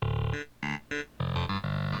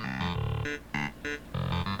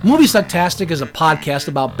Movie Sucktastic is a podcast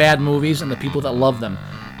about bad movies and the people that love them.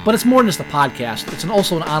 But it's more than just a podcast, it's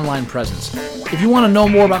also an online presence. If you want to know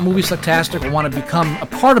more about Movie Sucktastic or want to become a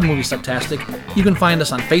part of Movie Sucktastic, you can find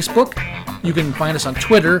us on Facebook, you can find us on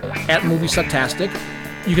Twitter at Movie Sucktastic,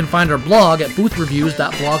 you can find our blog at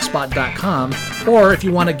boothreviews.blogspot.com, or if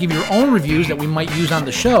you want to give your own reviews that we might use on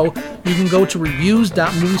the show, you can go to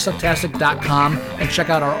reviews.moviesucktastic.com and check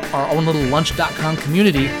out our own little lunch.com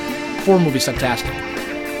community for Movie Sucktastic.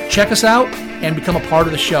 Check us out and become a part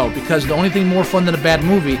of the show, because the only thing more fun than a bad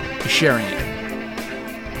movie is sharing it.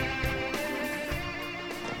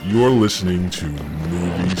 You're listening to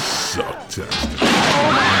Movie Sucktastic.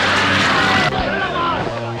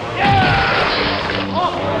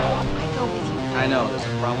 I know, there's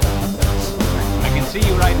a problem. I can see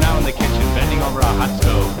you right now in the kitchen bending over a hot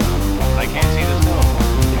stove. I can't see the stove.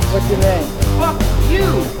 What's your name? Fuck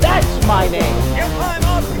you! That's my name! You climb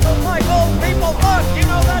up because my old people fuck! You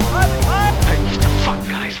know that time? Hey, what the fuck,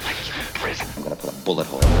 guys? I keep in prison. I'm gonna put a bullet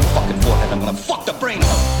hole in your fucking forehead. I'm gonna fuck the brain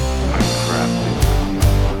hole! Crap.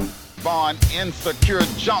 Born insecure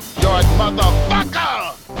junkyard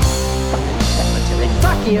motherfucker!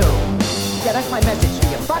 Fuck you! Yeah, that's my message to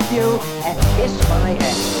you. Fuck you and kiss my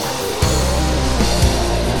ass.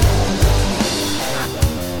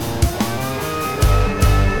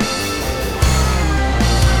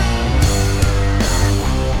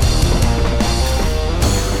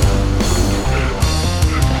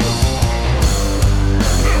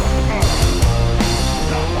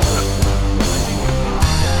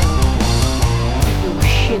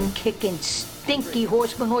 Kicking, stinky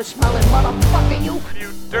horseman, horse-smelling motherfucker, you!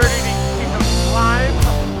 You dirty piece of slime!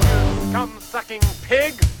 You scum-sucking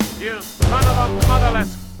pig! You son of a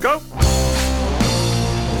motherless goat!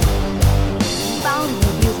 Found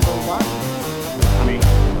you, beautiful one. Honey,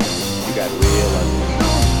 you got real ugly.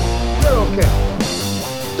 They're okay.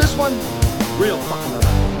 This one, real fucking ugly.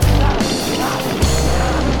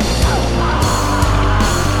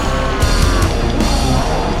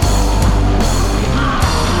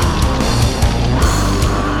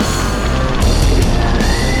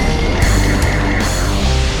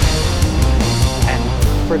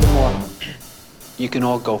 Furthermore, You can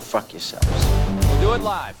all go fuck yourselves. We'll do it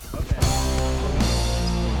live. Okay.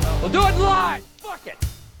 We'll do it live! Fuck it!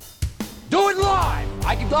 Do it live!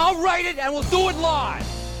 I'll write it and we'll do it live!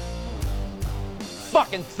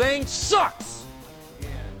 Fucking thing sucks!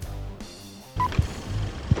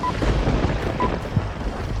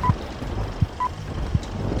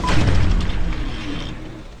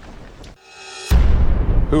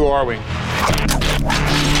 Who are we?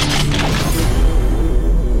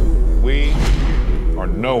 We are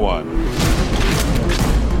no one.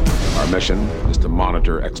 Our mission is to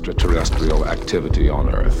monitor extraterrestrial activity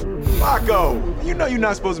on Earth. Flacco, you know you're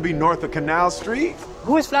not supposed to be north of Canal Street.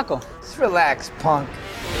 who is Flacco? Just relax, punk.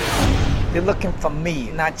 They're looking for me,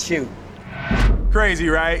 not you. Crazy,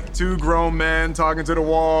 right? Two grown men talking to the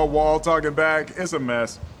wall, wall talking back. It's a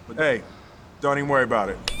mess. But hey, don't even worry about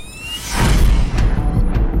it.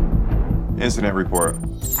 Incident report.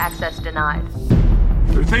 Access denied.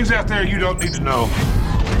 There are things out there you don't need to know.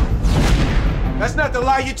 That's not the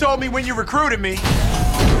lie you told me when you recruited me.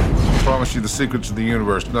 I promise you the secrets of the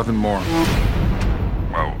universe, nothing more.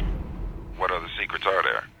 Well, what other secrets are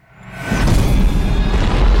there?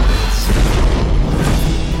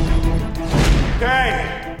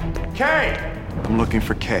 Kay! I'm looking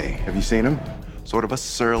for Kay. Have you seen him? Sort of a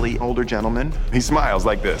surly older gentleman. He smiles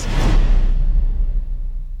like this.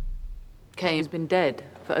 Kay has been dead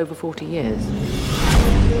for over 40 years.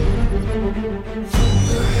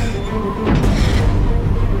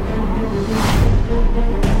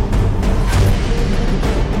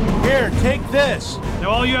 Here, take this. Now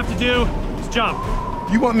all you have to do is jump.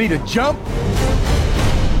 You want me to jump?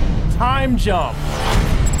 Time jump.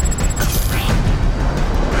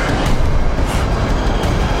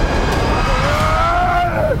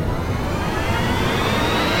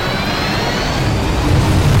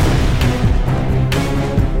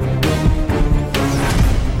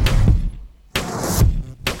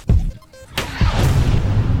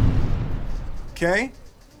 Kay?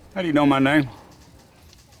 How do you know my name?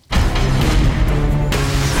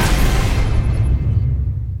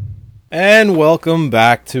 And welcome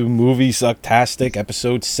back to Movie Sucktastic,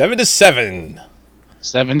 episode 77.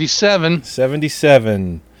 77.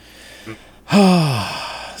 77. So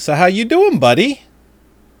how you doing, buddy?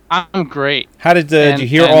 I'm great. How did you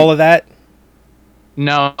hear all of that?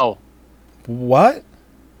 No. What?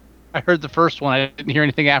 I heard the first one. I didn't hear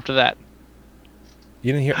anything after that.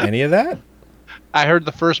 You didn't hear any of that? I heard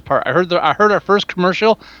the first part. I heard our first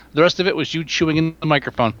commercial. The rest of it was you chewing in the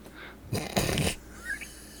microphone.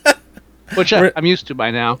 which I'm used to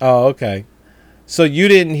by now. Oh, okay. So you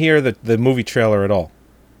didn't hear the movie trailer at all?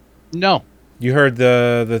 No. You heard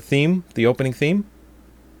the theme, the opening theme?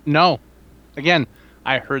 No. Again,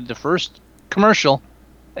 I heard the first commercial,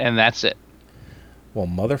 and that's it. Well,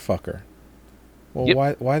 motherfucker.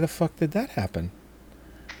 Well, why the fuck did that happen?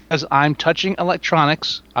 Because I'm touching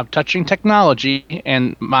electronics, I'm touching technology,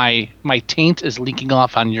 and my taint is leaking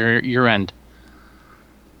off on your end.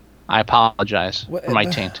 I apologize for my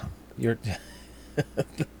taint. You're.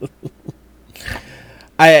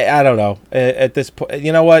 I don't know. At this point,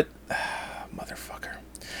 you know what, motherfucker.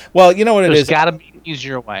 Well, you know what it is. There's got to be an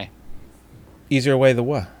easier way. Easier way, the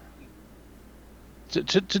what? To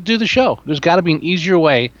do the show. There's got to be an easier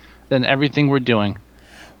way than everything we're doing.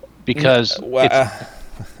 Because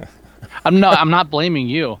I'm not blaming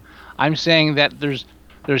you. I'm saying that there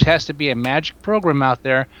has to be a magic program out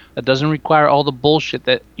there that doesn't require all the bullshit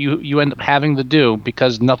that you end up having to do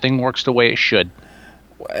because nothing works the way it should.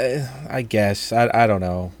 I guess. I don't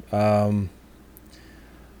know.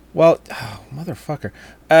 Well, motherfucker.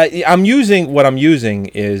 I'm using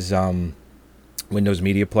is Windows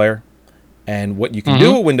Media Player. And what you can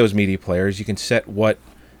do with Windows Media Player is you can set what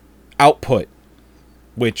output,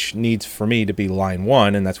 which needs for me to be line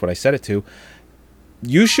 1, and that's what I set it to.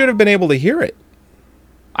 You should have been able to hear it.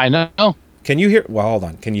 I know. Can you hear? Well, hold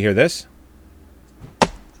on. Can you hear this?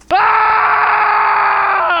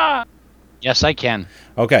 Yes, I can.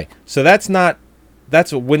 Okay, so that's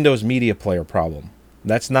a Windows Media Player problem.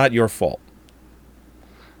 That's not your fault.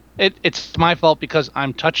 It's my fault because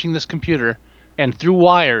I'm touching this computer, and through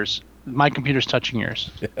wires, my computer's touching yours.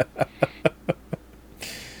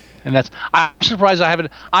 And I'm surprised I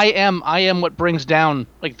haven't. I am what brings down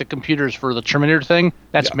like the computers for the Terminator thing.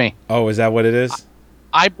 That's me. Oh, is that what it is?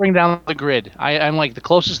 I bring down the grid. I'm like the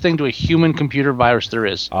closest thing to a human computer virus there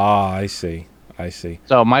is. Ah, I see.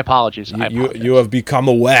 So my apologies. You have become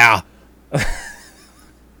aware.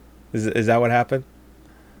 Is that what happened?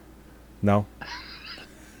 No.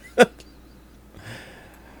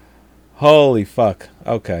 Holy fuck.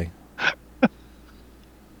 Okay.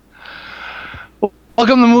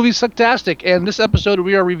 Welcome to Movie Sucktastic, and this episode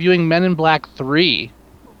we are reviewing Men in Black 3.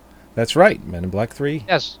 That's right, Men in Black 3.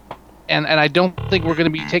 Yes, and I don't think we're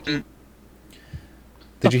going to be taking...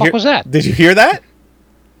 Did the fuck was that? Did you hear that?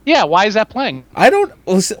 Yeah, why is that playing? I don't...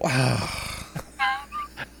 Listen.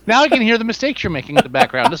 Now I can hear the mistakes you're making in the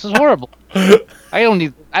background. This is horrible. I don't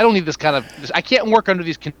need this kind of... I can't work under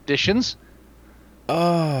these conditions.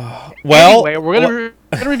 Well... Anyway, we're going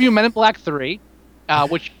to review Men in Black 3.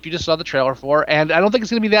 Which you just saw the trailer for, and I don't think it's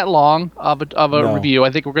going to be that long of a review. I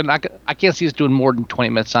think we're gonna. I can't see us doing more than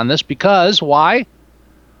 20 minutes on this because why?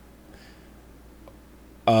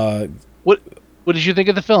 What did you think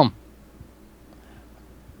of the film?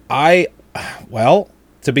 Well,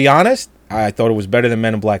 to be honest, I thought it was better than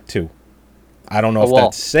Men in Black 2. I don't know if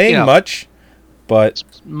that's saying much, but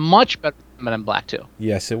it's much better than Men in Black 2.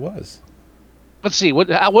 Yes, it was. Let's see what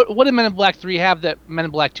did Men in Black 3 have that Men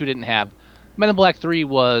in Black 2 didn't have? Men in Black 3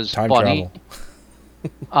 was time funny.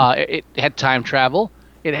 Travel. It had time travel.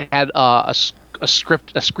 It had a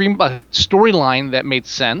storyline that made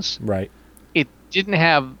sense. Right. It didn't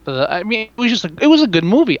have it was a good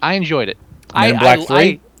movie. I enjoyed it. Men in Black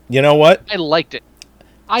 3. You know what? I liked it.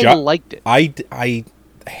 I liked it. I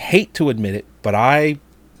hate to admit it, but I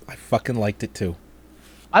fucking liked it too.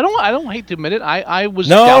 I don't hate to admit it. I was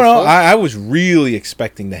no. doubtful. I was really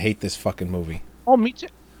expecting to hate this fucking movie. Oh, me too.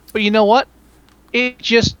 But you know what?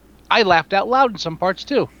 I laughed out loud in some parts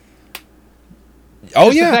too.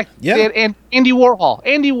 Oh yeah, And Andy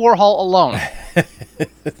Warhol alone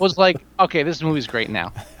was like, okay, this movie's great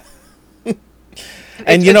now.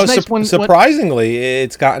 And surprisingly,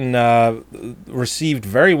 it's gotten received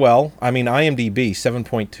very well. I mean, IMDb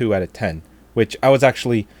 7.2 out of 10, which I was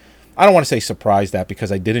actually, I don't want to say surprised at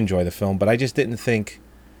because I did enjoy the film, but I just didn't think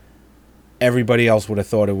everybody else would have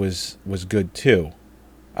thought it was good too.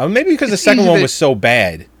 Maybe because the second one was so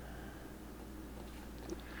bad.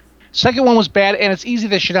 Second one was bad, and it's easy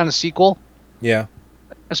to shit on a sequel. Yeah.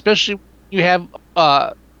 Especially when you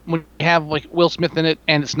have like Will Smith in it,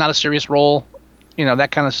 and it's not a serious role,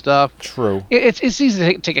 that kind of stuff. True. It's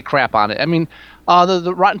easy to take a crap on it. I mean,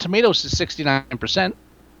 the Rotten Tomatoes is 69%.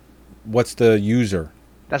 What's the user?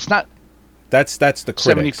 That's not. That's the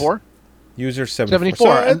critics. 74. User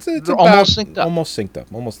 74. So it's almost synced up. Almost synced up.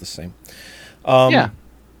 Almost the same. Yeah.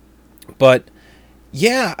 But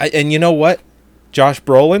yeah, and you know what? Josh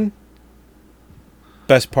Brolin,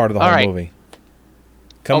 best part of the whole movie.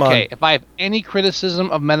 Come on. Okay, if I have any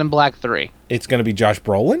criticism of Men in Black 3, it's going to be Josh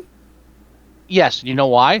Brolin? Yes. You know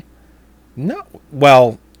why? No.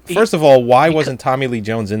 Well, first of all, why wasn't Tommy Lee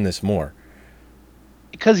Jones in this more?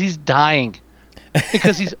 Because he's dying.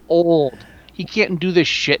 Because he's old. He can't do this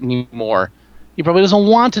shit anymore. He probably doesn't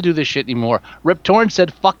want to do this shit anymore. Rip Torn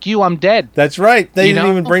said, "Fuck you, I'm dead." That's right. They didn't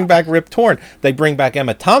even bring back Rip Torn. They bring back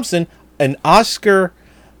Emma Thompson, an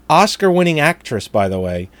Oscar-winning actress, by the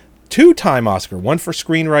way. 2-time Oscar. One for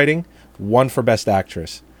screenwriting, one for Best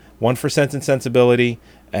Actress. One for Sense and Sensibility,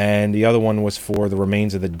 and the other one was for The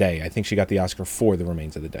Remains of the Day. I think she got the Oscar for The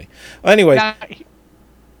Remains of the Day. Anyway, now,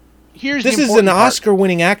 here's this the is an part.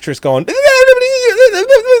 Oscar-winning actress going,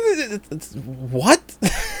 what?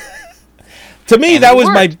 To me, that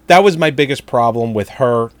was my biggest problem with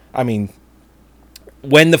her. I mean,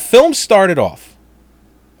 when the film started off,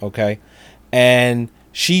 okay, and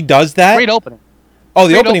she does that. Great opening. Oh,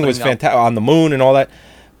 the opening was fantastic, on the moon and all that.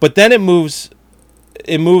 But then it moves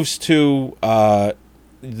to the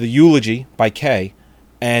eulogy by Kay,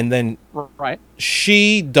 and then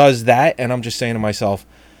she does that, and I'm just saying to myself,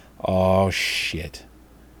 oh shit.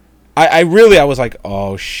 I was like,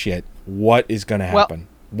 oh shit, what is going to happen?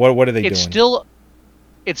 What are they doing?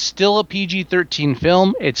 It's still a PG-13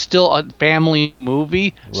 film. It's still a family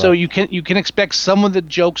movie. Right. So you can expect some of the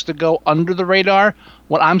jokes to go under the radar.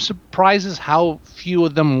 What I'm surprised is how few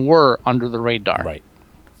of them were under the radar. Right.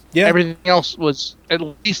 Yeah. Everything else was at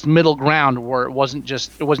least middle ground, where it wasn't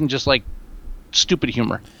just like stupid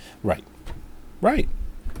humor. Right. Right.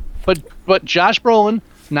 But Josh Brolin,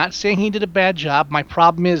 not saying he did a bad job. My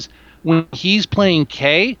problem is when he's playing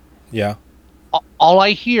Kay. Yeah. All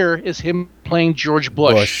I hear is him playing George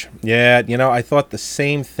Bush. Yeah, I thought the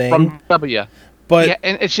same thing. From W. But yeah,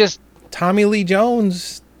 and it's just Tommy Lee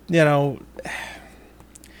Jones, I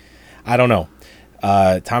don't know.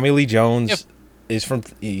 Tommy Lee Jones is from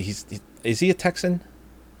is he a Texan?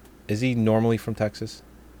 Is he normally from Texas?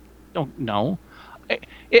 No.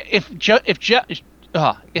 If Josh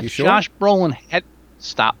Brolin had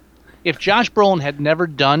if Josh Brolin had never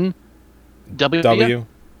done W.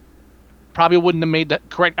 Probably wouldn't have made that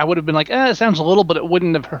correct. I would have been like, it sounds a little, but it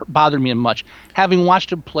wouldn't have bothered me much. Having watched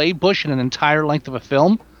him play Bush in an entire length of a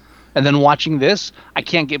film, and then watching this, I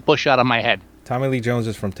can't get Bush out of my head. Tommy Lee Jones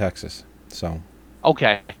is from Texas, so.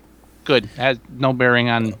 Okay, good. Has no bearing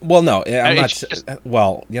on. Well, no, I'm not.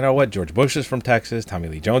 Well, you know what? George Bush is from Texas. Tommy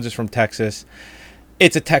Lee Jones is from Texas.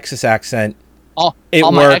 It's a Texas accent. It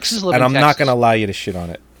works, and I'm not going to allow you to shit on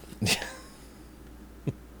it.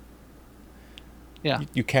 Yeah.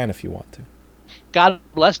 You can if you want to. God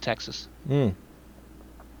bless Texas.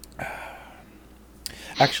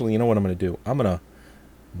 Actually, you know what I'm going to do? I'm going to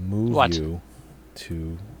move you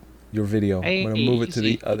to your video. I'm going to move it to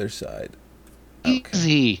the other side. Okay.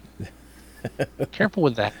 Easy. Careful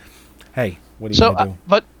with that. Hey, what are you going to do?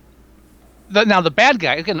 But now the bad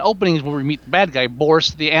guy, again, openings where we meet the bad guy,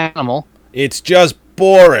 Boris the animal. It's just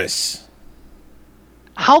Boris.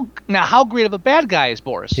 How great of a bad guy is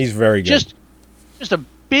Boris? He's very good. Just a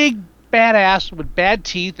big badass with bad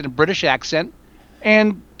teeth and a British accent,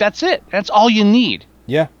 and that's it. That's all you need.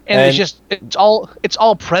 Yeah, and it's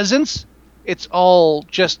all presence. It's all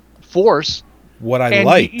just force. What I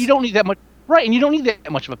like. You don't need that much, right? And you don't need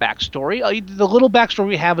that much of a backstory. The little backstory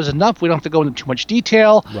we have is enough. We don't have to go into too much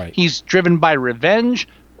detail. Right. He's driven by revenge.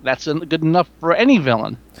 That's good enough for any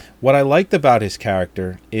villain. What I liked about his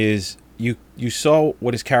character is you saw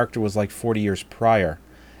what his character was like 40 years prior.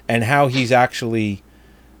 And how he's actually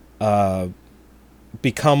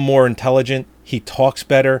become more intelligent. He talks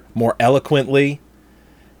better, more eloquently.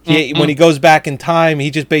 When he goes back in time,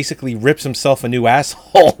 he just basically rips himself a new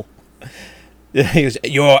asshole. He goes,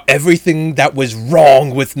 "You're everything that was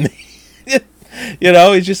wrong with me."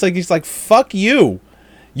 He's like, "Fuck you.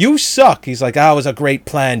 You suck." He's like, "That was a great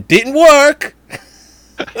plan. Didn't work."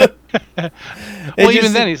 Well,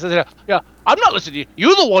 even then he says, "Yeah, I'm not listening to you.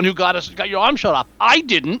 You're the one who got your arm shot off. I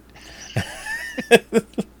didn't."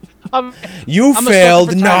 You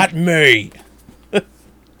failed, not me.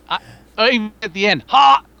 Even at the end,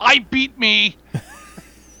 I beat me.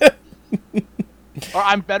 Or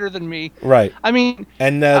I'm better than me. Right. I mean,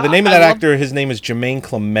 and the name of that actor, his name is Jermaine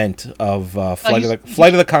Clement of Flight of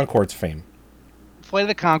the Conchords fame. Flight of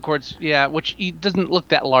the Conchords, yeah, which he doesn't look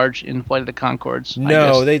that large in Flight of the Conchords.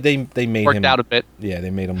 No, they made worked him out a bit. Yeah, they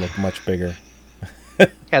made him look much bigger.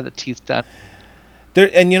 Had the teeth done.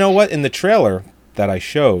 And you know what? In the trailer that I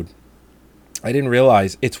showed, I didn't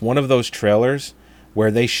realize it's one of those trailers where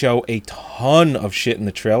they show a ton of shit in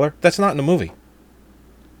the trailer that's not in the movie.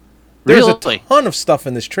 There's a ton of stuff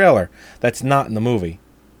in this trailer that's not in the movie.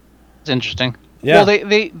 It's interesting. Yeah. Well,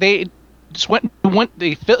 they just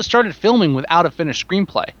they started filming without a finished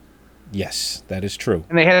screenplay. Yes, that is true.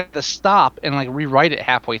 And they had to stop and rewrite it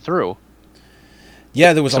halfway through.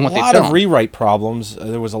 Yeah, there was a Than what they lot of filmed. rewrite problems.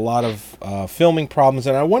 There was a lot of filming problems,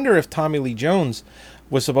 and I wonder if Tommy Lee Jones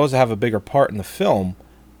was supposed to have a bigger part in the film,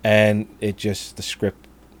 and the script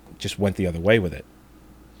just went the other way with it.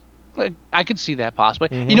 I could see that possibly.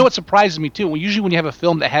 Mhm. You know what surprises me too? Well, usually when you have a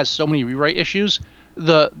film that has so many rewrite issues,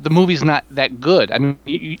 the movie's not that good. I mean,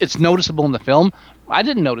 it's noticeable in the film. I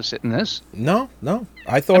didn't notice it in this. No.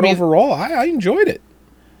 I thought overall, I enjoyed it.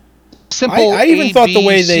 Simple. I even thought the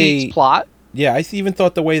way they plot. Yeah, I even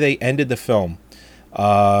thought the way they ended the film,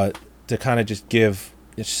 to kind of just give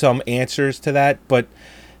some answers to that. But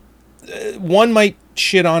one might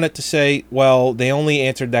shit on it to say, well, they only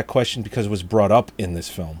answered that question because it was brought up in this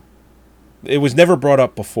film. It was never brought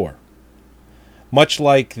up before. Much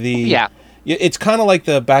like it's kind of like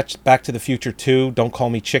the Back to the Future 2, Don't Call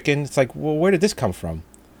Me Chicken. It's like, well, where did this come from?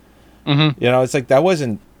 Mm-hmm. It's like that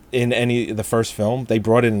wasn't in any of the first film. They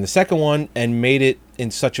brought it in the second one and made it in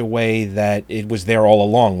such a way that it was there all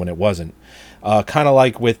along when it wasn't. Kind of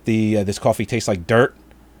like with the This Coffee Tastes Like Dirt.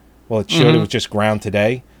 Well, it showed it was just ground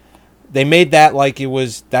today. They made that like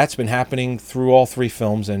that's been happening through all three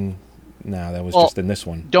films, and that was just in this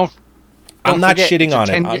one. I'm not shitting on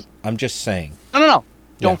it. I'm just saying. No.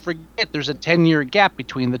 Don't forget, there's a 10-year gap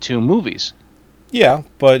between the two movies. Yeah,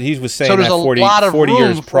 but he was saying there's that a 40 lot of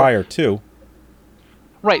years room prior too.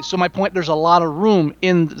 Right. So my point, there's a lot of room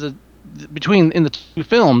in the two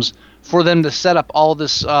films for them to set up all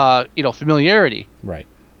this, familiarity. Right.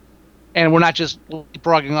 And we're not just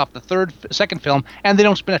brogging off the second film, and they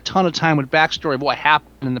don't spend a ton of time with backstory of what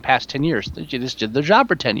happened in the past 10 years. They just did their job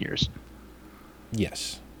for 10 years.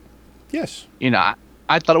 Yes.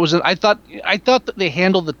 I thought that they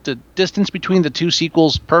handled the distance between the two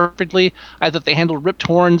sequels perfectly. I thought they handled Rip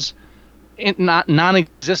Torn's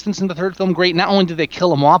non-existence in the third film great. Not only did they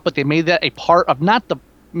kill him off, but they made that a part of not the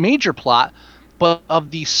major plot, but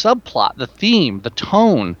of the subplot, the theme, the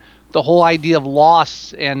tone, the whole idea of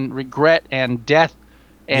loss and regret and death,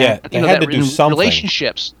 and they had to do something.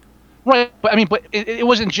 Relationships. Right, but it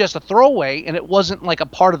wasn't just a throwaway, and it wasn't like a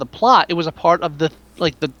part of the plot. It was a part of the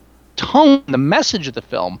tone, the message of the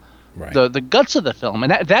film, right. the guts of the film,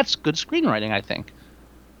 and that's good screenwriting, I think.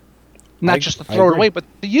 Not just to throw it away, but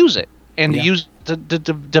to use it and to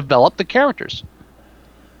develop the characters.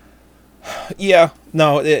 Yeah,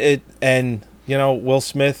 no, and Will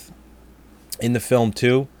Smith in the film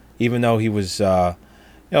too, even though he was a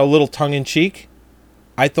little tongue in cheek,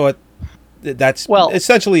 I thought that's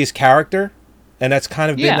essentially his character, and that's kind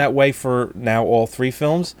of been that way for now all three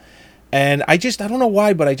films. And I don't know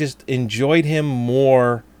why, but I just enjoyed him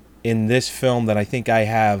more in this film than I think I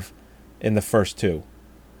have in the first two.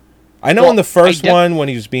 I know in the first one, when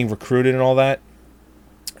he was being recruited and all that,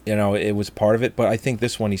 it was part of it. But I think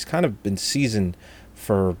this one, he's kind of been seasoned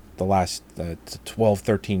for the last 12,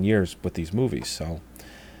 13 years with these movies. So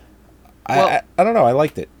I don't know. I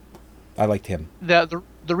liked it. I liked him. The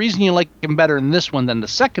reason you like him better in this one than the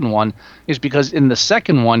second one is because in the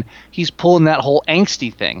second one, he's pulling that whole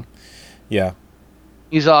angsty thing. Yeah.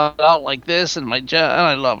 He's all out like this, and my job, and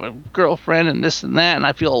I love my girlfriend, and this and that, and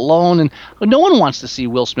I feel alone. And no one wants to see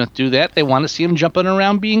Will Smith do that. They want to see him jumping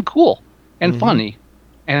around being cool and funny.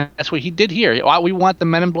 And that's what he did here. We want the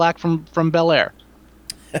Men in Black from Bel Air.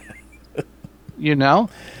 Sure.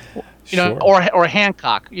 Or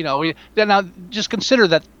Hancock. Now, just consider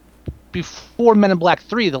that before Men in Black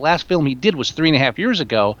 3, the last film he did was 3.5 years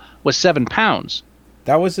ago, was 7 Pounds.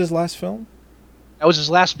 That was his last film? That was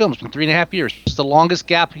his last film. It's been 3.5 years. It's the longest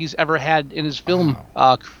gap he's ever had in his film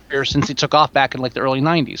career since he took off back in the early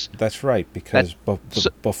 90s. That's right, because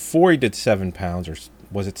before he did 7 Pounds, or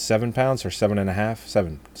was it 7 Pounds or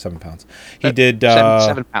 7.5? 7 Pounds. He did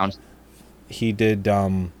 7 Pounds. He did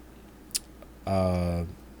the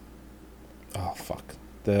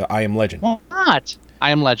I Am Legend. What?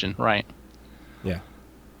 I Am Legend, right? Yeah.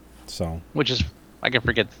 So. Which is, I can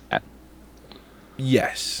forget that.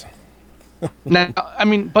 Yes. Now, I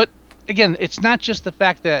mean, but again, it's not just the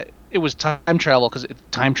fact that it was time travel, because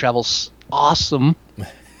time travel's awesome,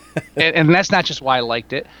 and that's not just why I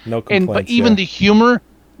liked it. No complaints. But even the humor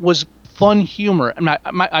was fun humor.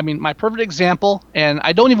 My perfect example, and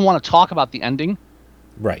I don't even want to talk about the ending,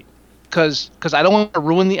 right? Because I don't want to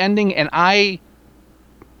ruin the ending, and I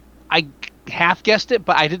half guessed it,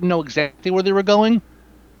 but I didn't know exactly where they were going.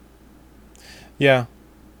 Yeah.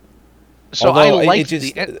 So I liked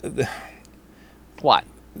what?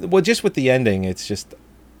 Well, just with the ending, it's just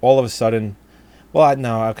all of a sudden. Well,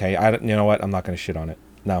 no, okay. You know what? I'm not going to shit on it.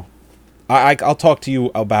 No, I'll talk to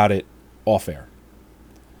you about it off air.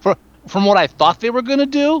 From what I thought they were going to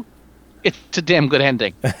do, it's a damn good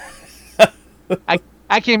ending. I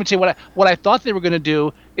can't even say what I thought they were going to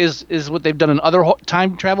do. is what they've done in other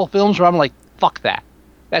time travel films, where I'm like, fuck that.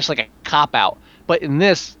 That's like a cop out. But in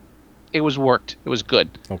this, it was worked. It was good.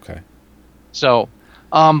 Okay. So,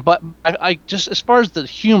 but I just, as far as the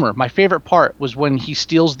humor, my favorite part was when he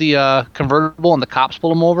steals the convertible and the cops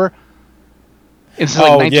pull him over. It's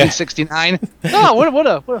like 1969. Oh,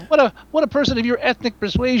 what a person of your ethnic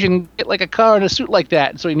persuasion get like a car and a suit like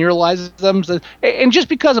that. So he neuralizes them. So, and just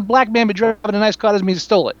because a black man be driving a nice car doesn't mean he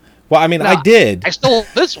stole it. Well, I mean, I did. I stole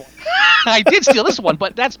this one. I did steal this one,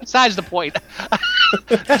 but that's besides the point.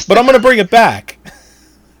 But I'm going to bring it back.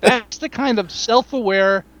 That's the kind of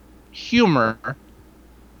self-aware humor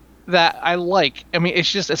that I like. I mean,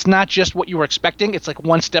 it's not just what you were expecting. It's like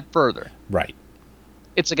one step further. Right.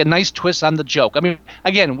 It's like a nice twist on the joke. I mean,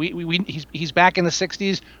 again, he's back in the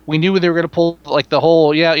 60s. We knew they were going to pull like the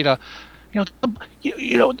whole, the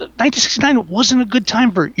 1969 wasn't a good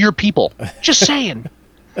time for your people. Just saying.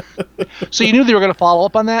 So you knew they were going to follow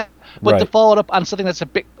up on that, but to follow it up on something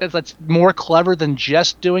that's more clever than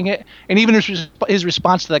just doing it, and even his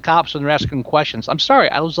response to the cops when they're asking him questions. I'm sorry,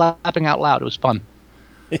 I was laughing out loud. It was fun.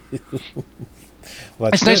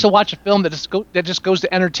 It's nice to watch a film that just goes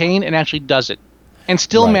to entertain and actually does it, and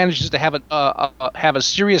still manages to have a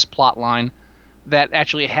serious plot line that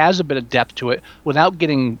actually has a bit of depth to it without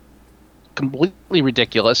getting completely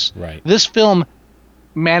ridiculous. Right. This film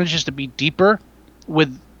manages to be deeper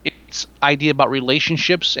with its idea about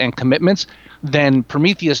relationships and commitments than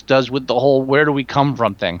Prometheus does with the whole "where do we come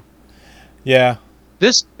from" thing. Yeah.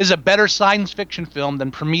 This is a better science fiction film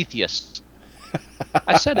than Prometheus.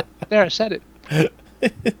 I said it. There, I said it.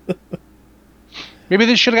 Maybe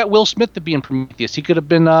they should have got Will Smith to be in Prometheus. He could have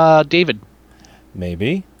been David.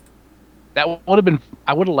 Maybe. That would have been.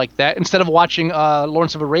 I would have liked that. Instead of watching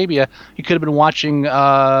Lawrence of Arabia, he could have been watching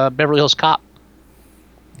Beverly Hills Cop.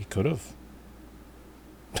 He could have.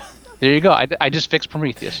 There you go. I just fixed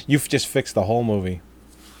Prometheus. You've just fixed the whole movie.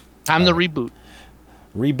 I'm the reboot.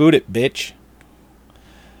 Reboot it, bitch.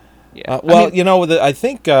 Yeah. I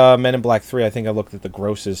think Men in Black 3, I think I looked at the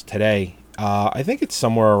grosses today. I think it's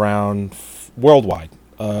somewhere around worldwide.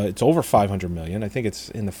 It's over 500 million. I think it's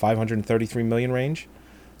in the 533 million range.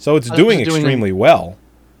 So it's doing extremely well.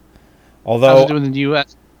 Although, how's it doing in the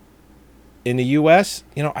U.S.? In the U.S.,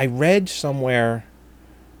 I read somewhere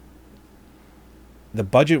the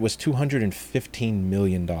budget was $215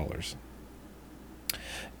 million.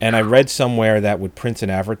 And I read somewhere that with print and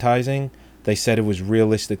advertising, they said it was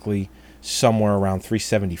realistically somewhere around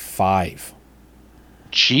 375.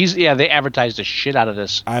 Jeez, yeah, they advertised the shit out of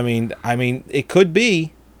this. I mean, it could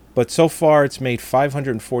be, but so far it's made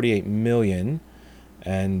 $548 million,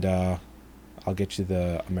 and I'll get you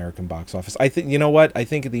the American box office. I think, you know what? I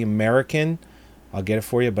think the American, I'll get it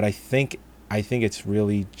for you, but I think it's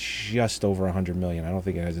really just over 100 million. I don't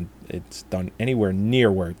think it's done anywhere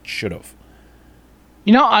near where it should have.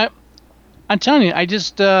 I'm telling you, I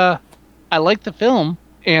just I like the film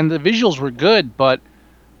and the visuals were good, but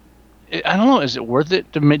I don't know. Is it worth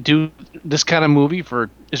it to do this kind of movie?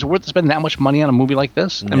 Is it worth to spend that much money on a movie like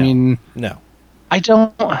this? No. I mean, no. I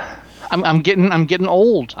don't. I'm getting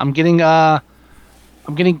old. I'm getting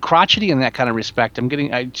crotchety in that kind of respect. Think of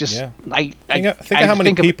how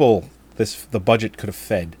many people the budget could have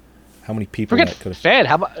fed. How many people that could have fed?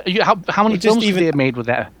 How many films could they have made with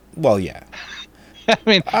that? Well, yeah. I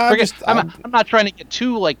mean, I'm not trying to get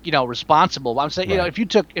too responsible. But I'm saying if you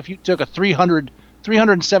took a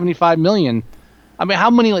 375 million, I mean,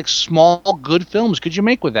 how many small good films could you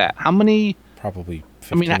make with that? How many? Probably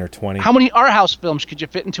 15 or 20. How many art house films could you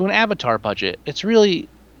fit into an Avatar budget? It's really,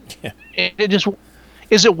 it just,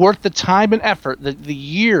 is it worth the time and effort, the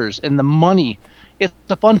years and the money? It's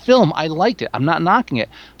a fun film. I liked it. I'm not knocking it,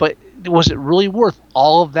 but was it really worth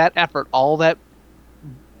all of that effort, all of that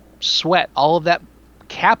sweat, all of that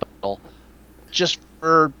capital, just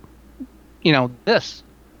for this?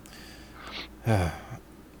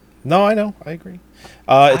 No, I know. I agree.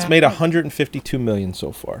 It's made 152 million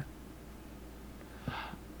so far.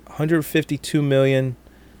 152 million.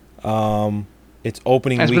 Its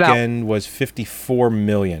opening weekend was 54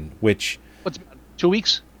 million, which... What's 2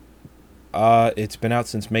 weeks? It's been out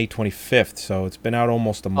since May 25th, so it's been out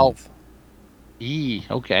almost a month.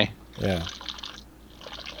 Okay. Yeah.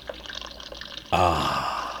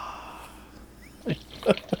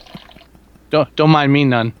 Don't mind me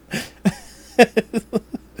none.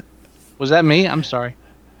 Was that me? I'm sorry.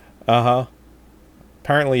 Uh-huh.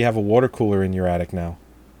 Apparently you have a water cooler in your attic now.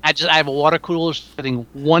 I have a water cooler sitting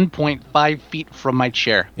 1.5 feet from my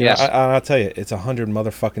chair. Yeah, yes. I'll tell you, it's 100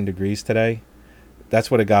 motherfucking degrees today. That's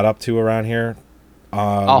what it got up to around here.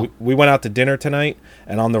 We went out to dinner tonight,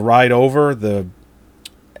 and on the ride over,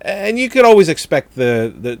 And you could always expect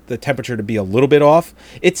the temperature to be a little bit off.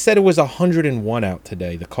 It said it was 101 out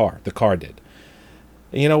today, the car did.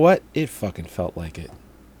 And you know what? It fucking felt like it.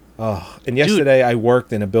 Oh, and yesterday I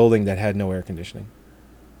worked in a building that had no air conditioning.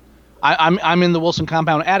 I'm in the Wilson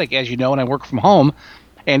compound attic, as you know, and I work from home.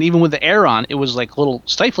 And even with the air on, it was like a little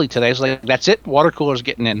stifling today. So like, that's it. Water cooler's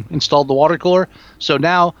getting in. Installed the water cooler. So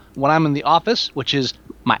now when I'm in the office, which is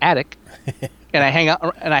my attic, and I hang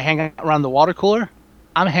out around the water cooler,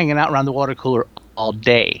 I'm hanging out around the water cooler all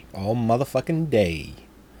day. All motherfucking day.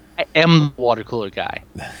 I am the water cooler guy.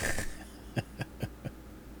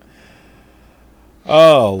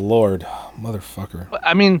 Oh, Lord. Motherfucker.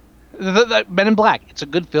 I mean, the Men in Black, it's a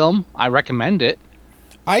good film. I recommend it.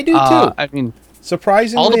 I do, too. I mean,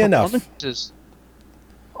 surprisingly enough.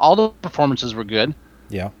 All the performances were good.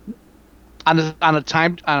 Yeah. On a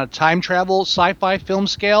time travel sci-fi film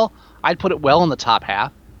scale, I'd put it well in the top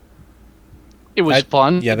half. It was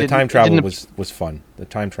fun. Yeah, the time travel was fun. The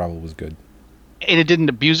time travel was good. And it didn't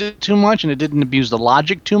abuse it too much, and it didn't abuse the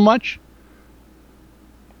logic too much.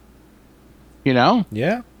 You know?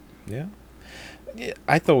 Yeah.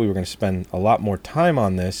 I thought we were going to spend a lot more time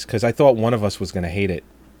on this because I thought one of us was going to hate it.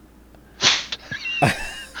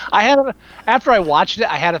 After I watched it,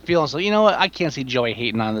 I had a feeling. So you know what? I can't see Joey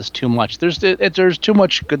hating on this too much. There's too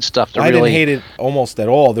much good stuff to I really. didn't hate it almost at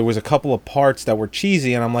all. There was a couple of parts that were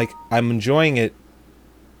cheesy, and I'm like, I'm enjoying it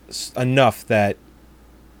enough that,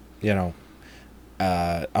 you know,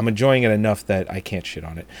 I'm enjoying it enough that I can't shit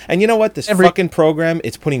on it. And you know what? This fucking program,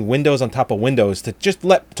 it's putting Windows on top of Windows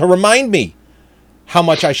to remind me how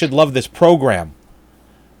much I should love this program.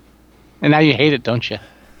 And now you hate it, don't you?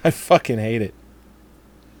 I fucking hate it.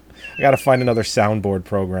 I gotta find another soundboard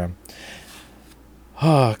program.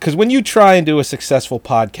 Because when you try and do a successful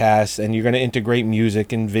podcast and you're going to integrate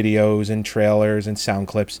music and videos and trailers and sound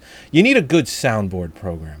clips, you need a good soundboard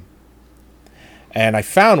program. And I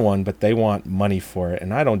found one, but they want money for it,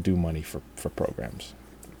 and I don't do money for programs.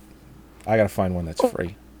 I gotta find one that's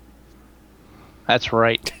free. That's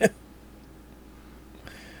right.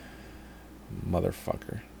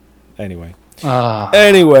 Motherfucker. Anyway.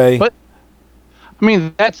 But I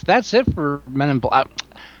mean, that's it for Men in Black.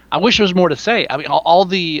 I wish there was more to say. I mean, all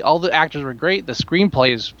the actors were great. The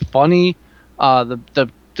screenplay is funny.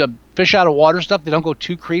 The fish out of water stuff, they don't go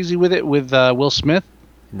too crazy with it with Will Smith.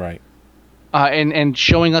 Right. And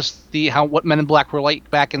showing us what Men in Black were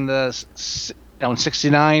like back in in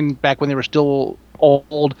 '69, back when they were still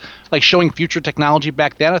old, like showing future technology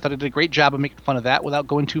back then. I thought it did a great job of making fun of that without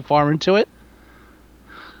going too far into it.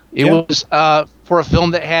 It was for a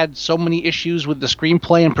film that had so many issues with the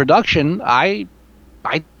screenplay and production. I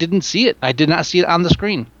didn't see it. I did not see it on the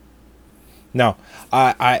screen. No,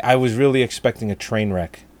 I was really expecting a train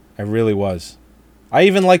wreck. I really was. I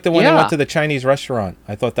even liked it when they went to the Chinese restaurant.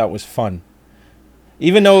 I thought that was fun.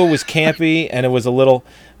 Even though it was campy and it was a little,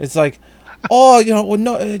 it's like, oh, you know,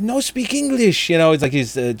 no speak English. You know, it's like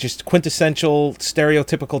he's just quintessential,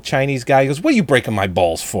 stereotypical Chinese guy. He goes, what are you breaking my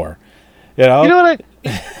balls for? You know? You know what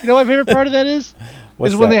my favorite part of that is?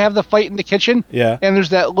 What's is when that? they have the fight in the kitchen. Yeah. And there's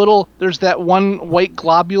that one white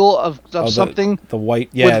globule of something. The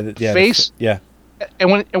white, face. Yeah.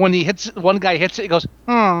 And when he hits, one guy hits it, he goes,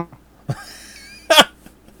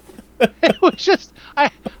 It was just, I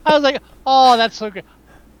was like, oh, that's so good.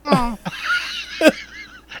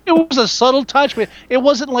 It was a subtle touch, but it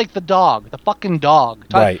wasn't like the fucking dog.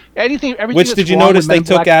 Right. Everything. Which did you notice they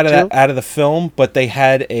took out of the film, but they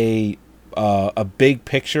had a big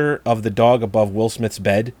picture of the dog above Will Smith's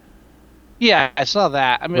bed. Yeah, I saw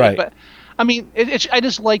that. I mean, right. But I mean, I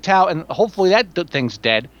just liked how, and hopefully that thing's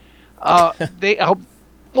dead. I'm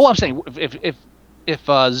saying if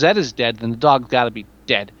Zed is dead, then the dog's got to be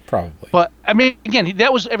dead. Probably. But I mean, again,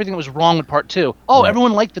 that was everything that was wrong with part 2. Oh, right.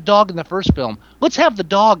 Everyone liked the dog in the first film. Let's have the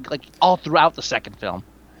dog like all throughout the second film,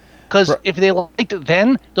 because if they liked it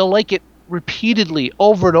then, they'll like it repeatedly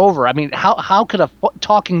over and over. I mean, how could a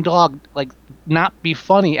talking dog like not be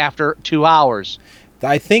funny after 2 hours?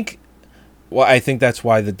 I think that's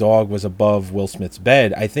why the dog was above Will Smith's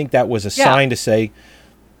bed. I think that was a sign to say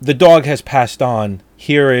the dog has passed on.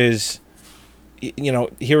 Here is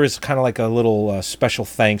kind of like a little special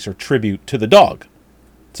thanks or tribute to the dog.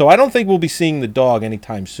 So I don't think we'll be seeing the dog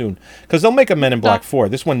anytime soon, because they'll make a Men in Black 4.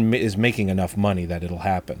 This one is making enough money that it'll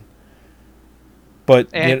happen. But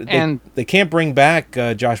they can't bring back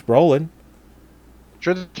Josh Brolin.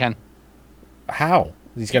 Sure they can. How?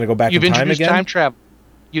 He's going to go back in time again? Time travel.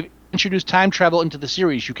 You've introduced time travel into the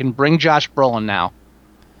series. You can bring Josh Brolin now.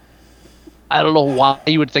 I don't know why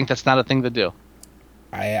you would think that's not a thing to do.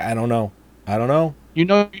 I don't know. I don't know. You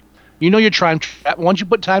know you're trying. Once you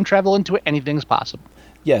put time travel into it, anything's possible.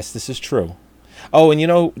 Yes, this is true. Oh, and you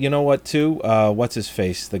know what too? What's his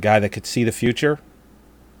face? The guy that could see the future.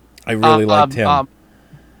 I really liked him.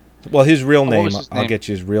 Well, his real name. I'll get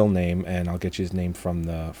you his real name, and I'll get you his name from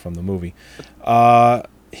the movie.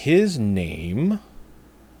 His name.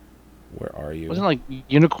 Where are you? Wasn't it like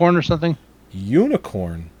Unicorn or something?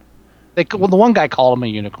 Unicorn. The one guy called him a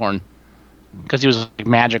unicorn because he was like,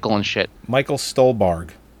 magical and shit. Michael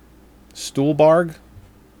Stuhlbarg. Stuhlbarg.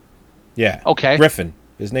 Yeah. Okay. Griffin.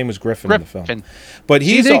 His name was Griffin in the film. But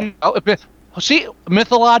he's see,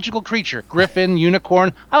 mythological creature, Griffin,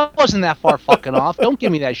 unicorn. I wasn't that far fucking off. Don't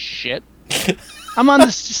give me that shit. I'm on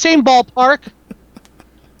the same ballpark.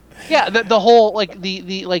 Yeah, the whole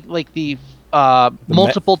the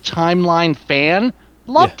multiple timeline fan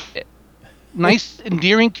loved it. Nice,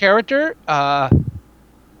 endearing character.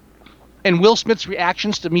 And Will Smith's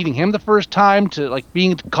reactions to meeting him the first time, to like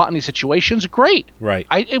being caught in these situations, great. Right.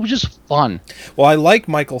 It was just fun. Well, I like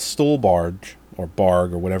Michael Stuhlbarg or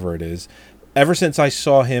Barg or whatever it is, ever since I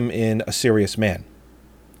saw him in A Serious Man,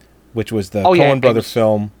 which was the Coen brother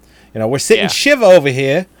film. You know, we're sitting Shiva over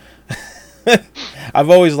here.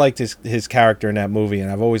 I've always liked his character in that movie,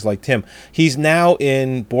 and I've always liked him. He's now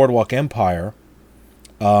in Boardwalk Empire.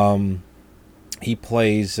 He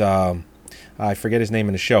plays. I forget his name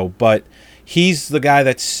in the show, but he's the guy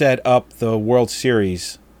that set up the World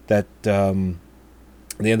Series that they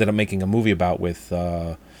ended up making a movie about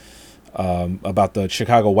the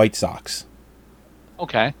Chicago White Sox.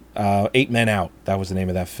 Okay. 8 Men Out. That was the name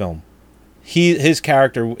of that film. His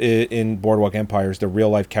character in Boardwalk Empire is the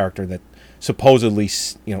real life character that supposedly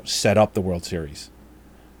set up the World Series.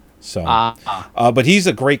 So, but he's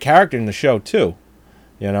a great character in the show too,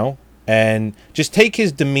 and just take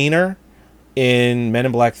his demeanor in Men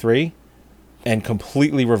in Black 3 and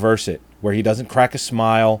completely reverse it, where he doesn't crack a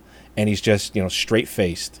smile and he's just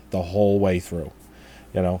straight-faced the whole way through.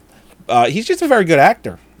 He's just a very good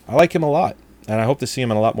actor. I like him a lot, and I hope to see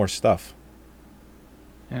him in a lot more stuff.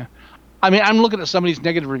 Yeah, I mean, I'm looking at some of these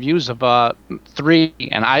negative reviews of 3,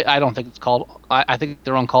 and I don't think it's called. I think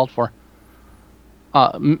they're uncalled for.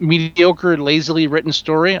 Mediocre, lazily written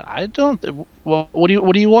story. I don't. Well, what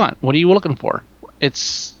do you want? What are you looking for?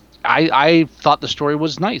 I thought the story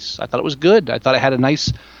was nice. I thought it was good. I thought it had a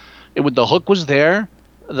nice. The hook was there.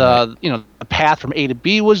 The path from A to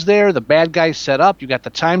B was there. The bad guy set up. You got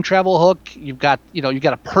the time travel hook. You've got you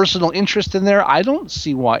got a personal interest in there. I don't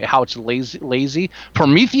see how it's lazy.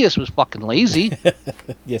 Prometheus was fucking lazy.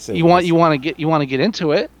 Yes, you want to get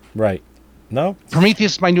into it. Right. No.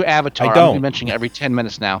 Prometheus is my new avatar. I don't. I'm mentioning it every 10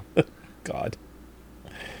 minutes now. God.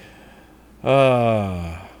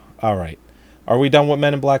 All right. Are we done with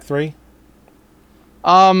Men in Black 3?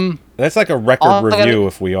 That's like a record review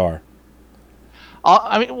if we are.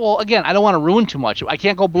 I mean, well, again, I don't want to ruin too much. I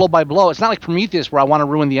can't go blow by blow. It's not like Prometheus where I want to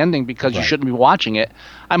ruin the ending because you shouldn't be watching it.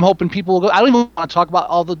 I'm hoping people will go. I don't even want to talk about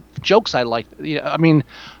all the jokes I like. I mean,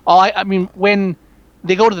 when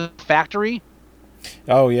they go to the factory.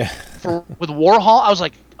 Oh yeah. With Warhol, I was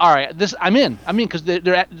like, all right, I'm in because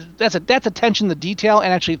that's attention to detail,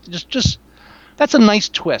 and actually just that's a nice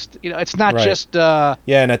twist. It's not just. Yeah,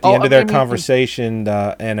 and at the end of their conversation,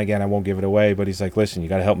 and again, I won't give it away, but he's like, "Listen, you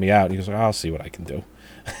got to help me out." And he goes, "I'll see what I can do."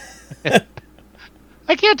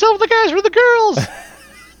 I can't tell if the guys were the girls.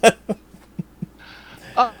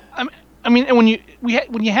 I mean, and when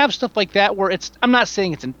you have stuff like that where I'm not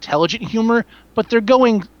saying it's intelligent humor, but they're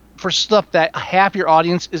going for stuff that half your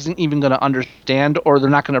audience isn't even going to understand, or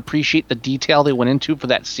they're not going to appreciate the detail they went into for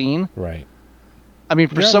that scene. Right. I mean,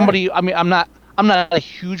 for somebody, right. I mean, I'm not a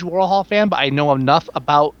huge Warhol fan, but I know enough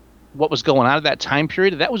about what was going on at that time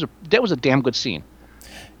period. That was a damn good scene.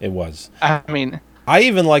 It was. I mean, I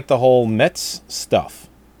even like the whole Metz stuff,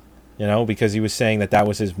 because he was saying that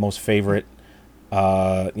was his most favorite,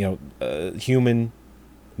 human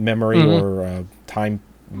memory or time.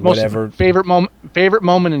 Whatever favorite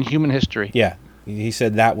moment in human history. Yeah, he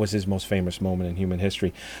said that was his most famous moment in human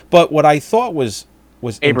history. But what I thought was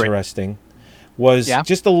interesting was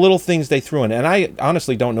just the little things they threw in, and I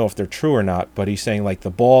honestly don't know if they're true or not. But he's saying like the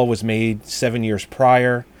ball was made 7 years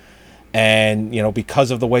prior, and because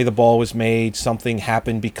of the way the ball was made, something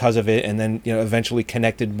happened because of it, and then eventually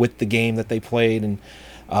connected with the game that they played, and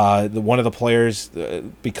one of the players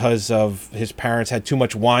because of his parents had too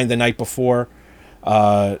much wine the night before.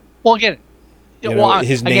 His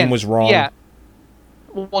name was wrong. Yeah.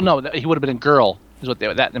 Well, no, he would have been a girl. Is what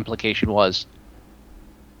that implication was.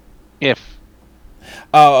 If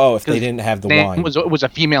they didn't have the wine, it was a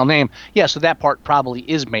female name. Yeah, so that part probably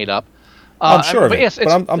is made up. I'm sure of it.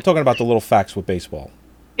 But I'm talking about the little facts with baseball.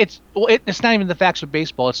 it's not even the facts of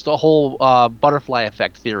baseball. It's the whole butterfly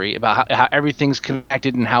effect theory about how everything's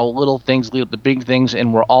connected and how little things lead up to big things,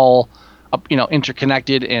 and we're all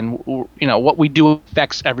interconnected, and what we do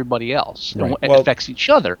affects everybody else. Right. It affects each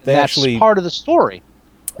other. That's part of the story.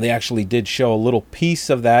 They actually did show a little piece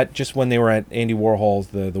of that just when they were at Andy Warhol's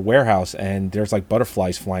the warehouse, and there's like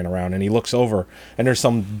butterflies flying around, and he looks over and there's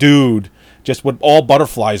some dude just with all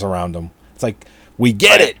butterflies around him. It's like, we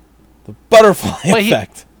get it, the butterfly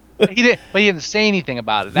effect. He didn't say anything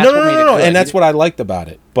about it. That's No, and that's what I liked about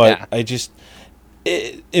it. But I just,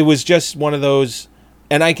 it was just one of those,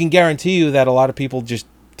 and I can guarantee you that a lot of people just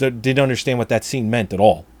didn't understand what that scene meant at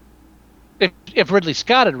all. If Ridley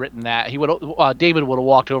Scott had written that, David would have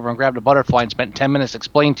walked over and grabbed a butterfly and spent 10 minutes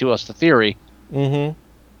explaining to us the theory. Mm-hmm.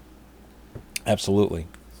 Absolutely.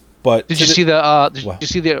 But did you see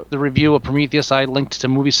the review of Prometheus I linked to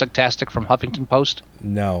Movie Sucktastic from Huffington Post?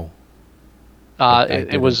 No.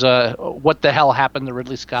 It was what the hell happened to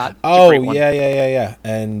Ridley Scott? Oh, yeah.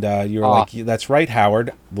 And you were like, that's right,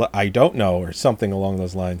 Howard. I don't know, or something along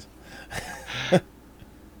those lines. It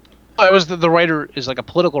was the writer is like a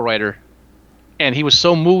political writer, and he was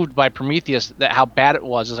so moved by Prometheus that how bad it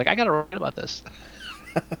was. He's like, I got to write about this.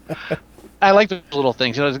 I like those little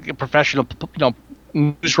things. As a professional,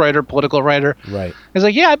 news writer, political writer. Right. He's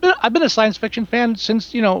like, yeah, I've been a science fiction fan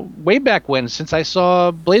since way back when, since I saw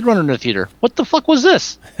Blade Runner in the theater. What the fuck was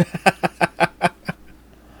this? What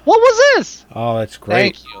was this? Oh, that's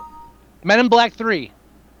great. Thank you. Men in Black 3,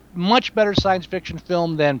 much better science fiction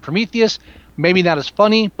film than Prometheus. Maybe not as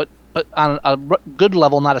funny, but on a good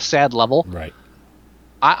level, not a sad level. Right.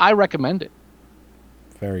 I recommend it.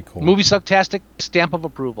 Very cool. Movie Sucktastic, stamp of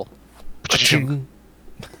approval.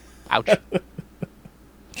 Ouch.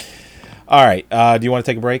 All right. Do you want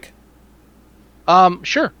to take a break?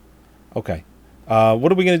 Sure. Okay.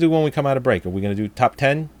 What are we going to do when we come out of break? Are we going to do top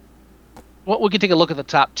 10? Well, we can take a look at the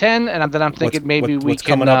top 10, and then I'm thinking what's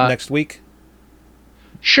coming up next week?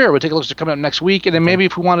 Sure, we'll take a look at coming up next week, and then maybe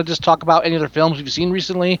if we want to just talk about any other films we've seen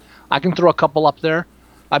recently, I can throw a couple up there.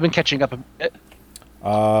 I've been catching up a bit.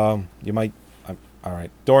 You might. All right.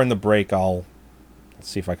 During the break, let's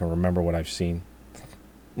see if I can remember what I've seen.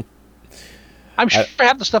 I'm sure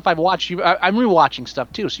half the stuff I've watched. I'm rewatching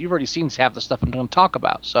stuff too, so you've already seen half the stuff I'm going to talk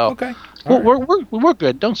about. So okay, we're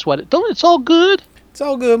good. Don't sweat it. It's all good. It's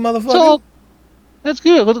all good, motherfucker. That's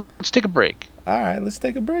good. Let's take a break. All right, let's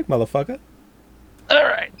take a break, motherfucker. All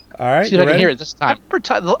right. See if I can hear it this time.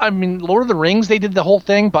 I mean, Lord of the Rings, they did the whole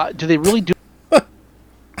thing, but do they really do?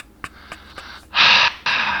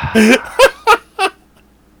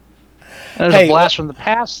 There's a blast from the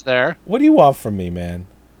past there. What do you want from me, man?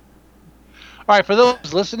 All right, for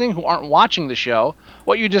those listening who aren't watching the show,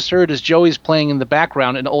 what you just heard is Joey's playing in the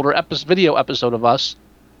background an older video episode of us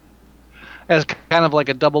as kind of like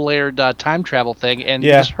a double-layered time travel thing, and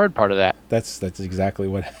you just heard part of that. That's exactly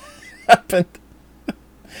what happened.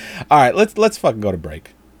 All right, let's fucking go to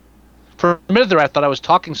break. For a minute there, I thought I was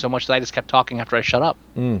talking so much that I just kept talking after I shut up.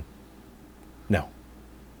 No.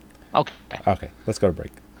 Okay, let's go to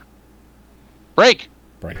break. Break.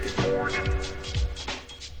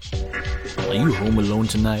 Are you home alone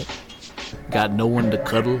tonight? Got no one to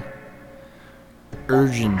cuddle?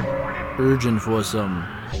 Urging for some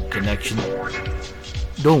connection?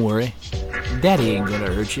 Don't worry, Daddy ain't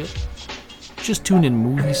gonna hurt you. Just tune in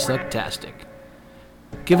Movie Sucktastic.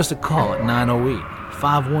 Give us a call at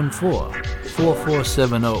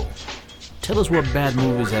 908-514-4470. Tell us what bad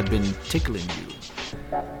movies have been tickling you.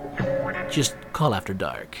 Just call after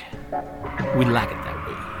dark. We like it that way.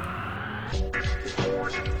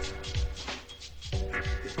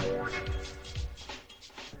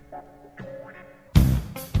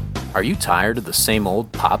 Are you tired of the same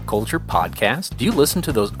old pop culture podcast? Do you listen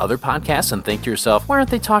to those other podcasts and think to yourself, why aren't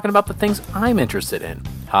they talking about the things I'm interested in?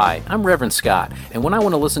 Hi, I'm Reverend Scott, and when I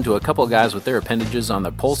want to listen to a couple of guys with their appendages on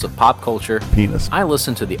the pulse of pop culture, I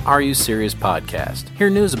listen to the Are You Serious podcast. Hear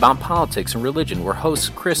news about politics and religion where hosts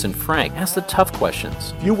Chris and Frank ask the tough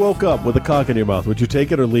questions. You woke up with a cock in your mouth. Would you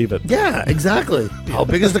take it or leave it? Yeah, exactly. How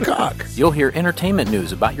big is the cock? You'll hear entertainment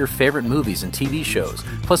news about your favorite movies and TV shows,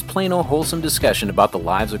 plus plain old wholesome discussion about the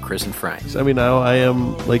lives of Chris and Frank. I mean, now I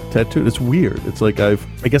am like tattooed. It's weird. It's like I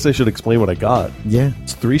guess I should explain what I got. Yeah.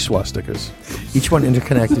 It's 3 swastikas. Each one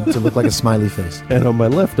interconnected to look like a smiley face. And on my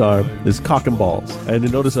left arm is cock and balls. And you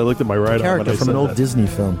notice I looked at my right arm. Character from an old Disney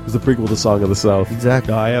film. It's the prequel to Song of the South.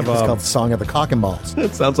 Exactly. I have it's called the Song of the Cock and Balls.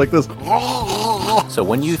 It sounds like this. So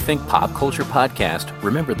when you think pop culture podcast,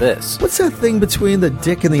 remember this. What's that thing between the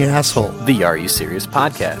dick and the asshole? The Are You Serious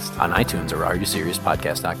podcast on iTunes or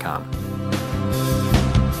areyouseriouspodcast.com.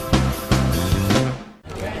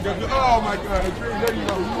 Oh my God. There you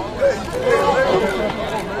go. Hey,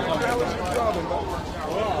 what the hell is your problem, man?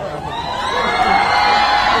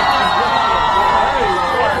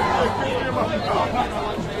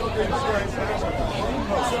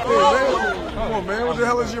 Come on, man. What the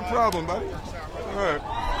hell is your problem, buddy? All right.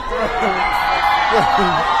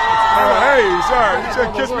 Hey, sorry. You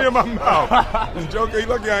said kiss me in my mouth. You joking? You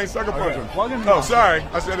lucky I ain't sucker punching. Oh, sorry.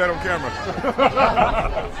 I said that on camera.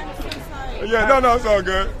 Yeah, no, it's all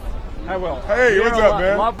good. I will. Hey, what's up,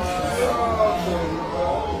 man? What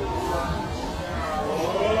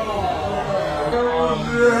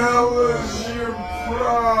the hell is your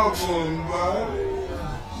problem, buddy?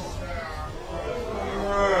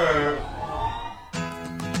 All right.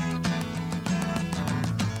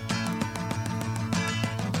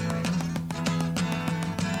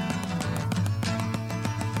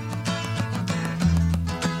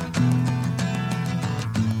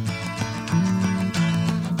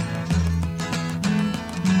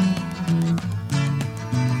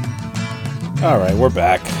 All right, we're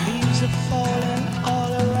back.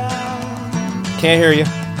 Can't hear you.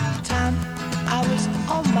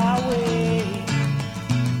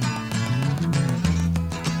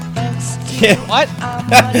 What?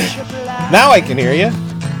 Now I can hear you.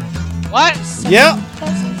 What? Yeah.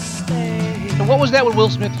 So what was that when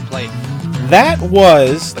Will Smith played? That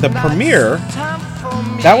was the premiere.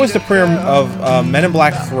 That was the premiere of Men in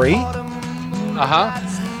Black 3. Uh-huh.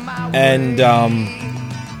 And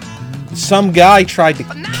some guy tried to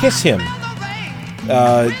kiss him.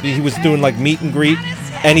 He was doing like meet and greet,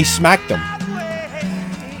 and he smacked him.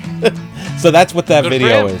 So that's what that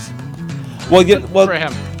video is. Well, for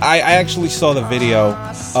him. I actually saw the video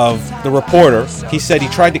of the reporter. He said he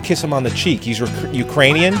tried to kiss him on the cheek. He's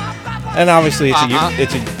Ukrainian, and obviously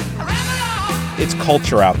it's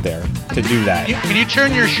culture out there to do that. Can you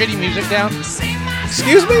turn your shitty music down?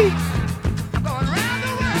 Excuse me?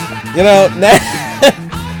 You know,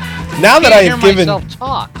 now that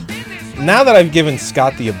I've given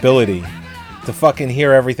Scott the ability to fucking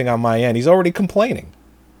hear everything on my end, he's already complaining.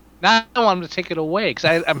 Now I want him to take it away because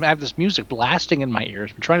I have this music blasting in my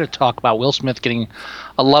ears. We're trying to talk about Will Smith getting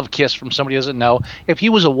a love kiss from somebody he doesn't know. If he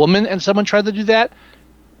was a woman and someone tried to do that,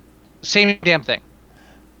 same damn thing.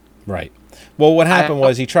 Right. Well, what happened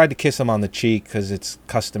was he tried to kiss him on the cheek because it's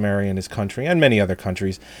customary in his country and many other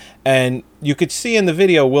countries. And you could see in the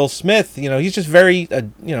video Will Smith, he's just very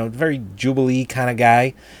jubilee kind of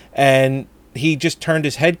guy. And he just turned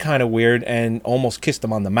his head kind of weird and almost kissed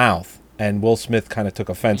him on the mouth. And Will Smith kind of took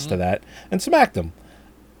offense to that and smacked him.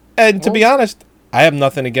 And to be honest, I have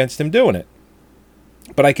nothing against him doing it.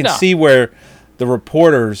 But I can see where the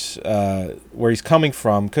reporters, where he's coming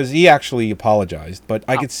from, because he actually apologized. But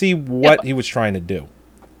I could see what he was trying to do.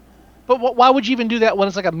 But why would you even do that when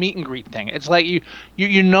it's like a meet and greet thing? It's like you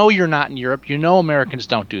know you're not in Europe. You know Americans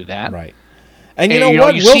don't do that. Right. And you know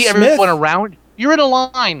what? You Will see Smith, everyone around. You're in a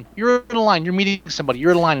line. You're meeting somebody.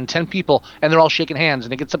 You're in a line and 10 people, and they're all shaking hands,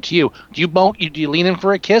 and it gets up to you. Do you lean in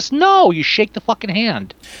for a kiss? No, you shake the fucking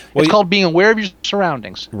hand. It's called being aware of your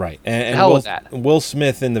surroundings. Right. And hell with that. Will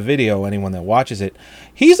Smith in the video, anyone that watches it,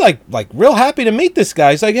 he's like real happy to meet this guy.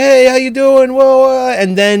 He's like, hey, how you doing? Well,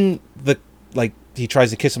 and then he tries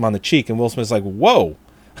to kiss him on the cheek, and Will Smith's like, whoa.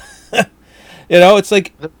 It's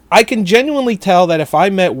like I can genuinely tell that if I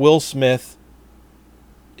met Will Smith,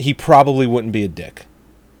 he probably wouldn't be a dick.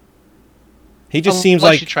 He just seems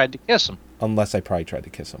like... Unless you tried to kiss him. Unless I probably tried to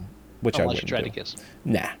kiss him, which I wouldn't do. Unless you tried to kiss him.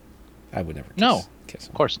 Nah, I would never kiss him.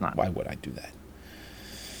 Of course not. Why would I do that?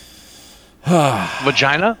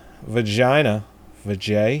 Vagina?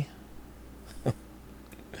 Vajay?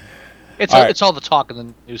 It's all the talk in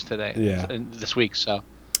the news today. Yeah. This week, so...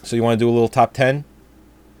 So you want to do a little top 10?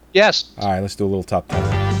 Yes. All right, let's do a little top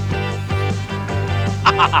 10.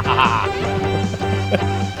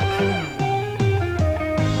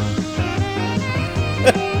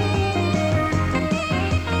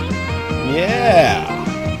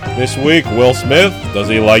 Yeah. This week, Will Smith, does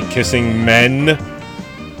he like kissing men?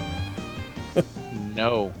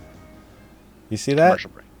 No. You see that?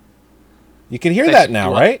 You can hear that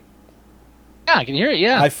now, right? Yeah, I can hear it,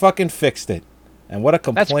 yeah. I fucking fixed it. And what a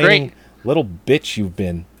complaining little bitch you've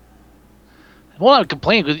been. Well, I would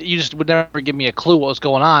complain because you just would never give me a clue what was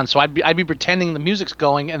going on. So I'd be pretending the music's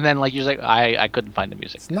going, and then you're like, I couldn't find the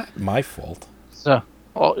music. It's not my fault. So,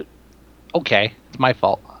 okay, it's my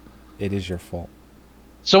fault. It is your fault.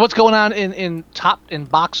 So what's going on in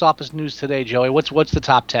box office news today, Joey? What's the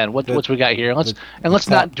top 10? What's we got here? Let's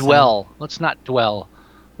not dwell. 10. Let's not dwell.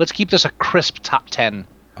 Let's keep this a crisp top 10.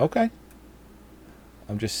 Okay.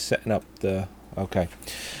 I'm just setting up the. Okay.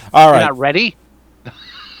 All right. You're not ready?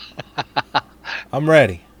 I'm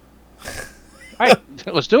ready.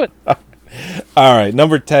 right, let's do it. All right,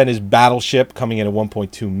 number 10 is Battleship, coming in at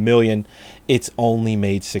 $1.2 million. It's only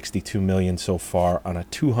made $62 million so far on a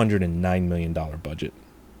 $209 million budget.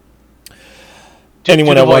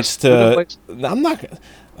 Anyone that wants to... I'm not...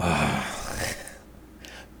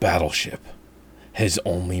 Battleship has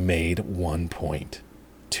only made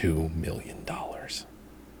 $1.2 million.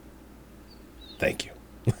 Thank you.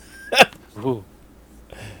 Ooh.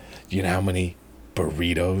 You know how many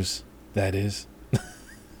burritos that is?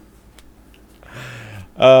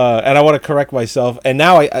 And I want to correct myself. And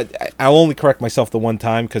now I'll only correct myself the one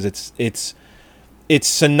time because it's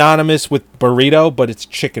synonymous with burrito, but it's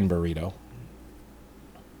chicken burrito.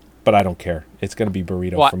 But I don't care. It's going to be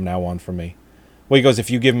burrito from now on for me. Well, he goes,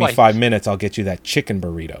 if you give me 5 minutes, I'll get you that chicken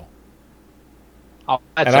burrito. Oh,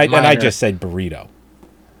 and I just said burrito.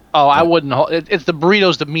 Oh, I wouldn't. It's the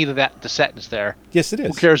burrito's the meat of the sentence there. Yes, it is.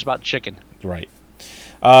 Who cares about chicken? Right.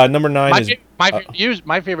 Number 9 is...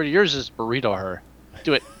 My favorite of yours is burrito her.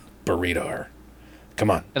 Do it. Burrito her.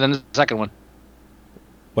 Come on. And then the second one.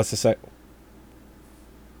 What's the second?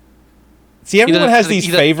 See, everyone has these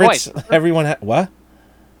favorites. Everyone what?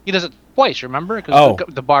 He does it twice, remember? Because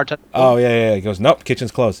the bartender... Oh, yeah. He goes, nope,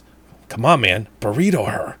 kitchen's closed. Come on, man. Burrito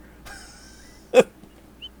her.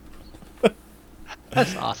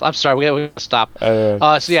 That's awesome. I'm sorry, we got to stop.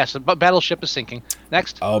 So Battleship is sinking.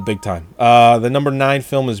 Next. Oh, big time. The number 9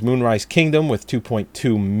 film is Moonrise Kingdom with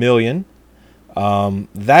 $2.2 million.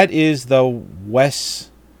 That is the Wes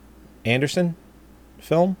Anderson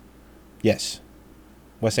film? Yes.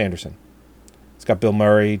 Wes Anderson. It's got Bill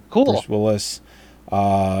Murray, Bruce Willis,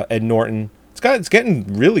 Ed Norton. It's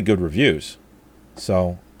getting really good reviews.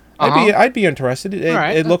 So I'd be interested.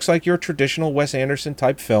 It looks like your traditional Wes Anderson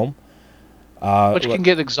type film. Which can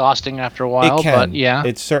get exhausting after a while. It can. But yeah.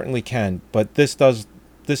 It certainly can. But this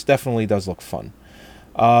definitely does look fun.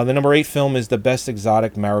 The number 8 film is The Best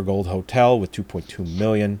Exotic Marigold Hotel with $2.2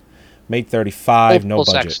 million. Made $35, no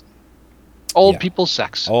budget. Sex. Old people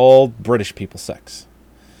sex. Old British people sex.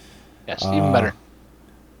 Yes, even better.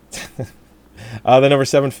 The number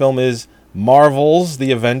 7 film is Marvel's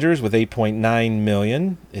The Avengers with $8.9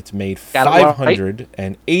 million. It's made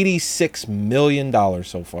 $586 million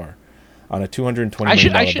so far on a $220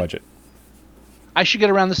 million budget. I should get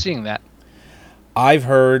around to seeing that. I've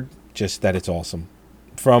heard just that it's awesome.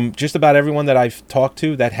 From just about everyone that I've talked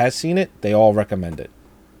to that has seen it, they all recommend it.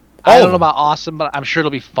 I don't know about awesome, but I'm sure it'll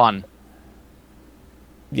be fun.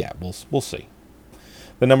 Yeah, we'll see.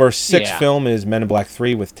 The number 6 film is Men in Black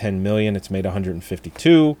 3 with $10 million. It's made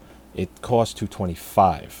 $152. It cost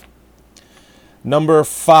 $225. Number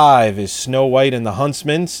 5 is Snow White and the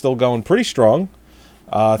Huntsman, still going pretty strong.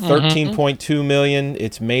 $13.2 million.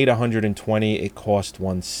 It's made $120. It cost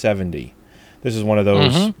 $170. This is one of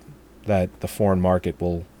those that the foreign market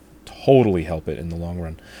will totally help it in the long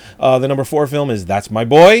run. The number 4 film is That's My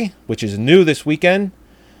Boy, which is new this weekend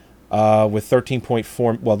with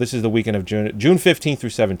 13.4. Well, this is the weekend of June 15th through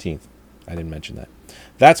 17th. I didn't mention that.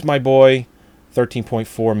 That's My Boy,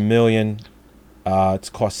 $13.4 million.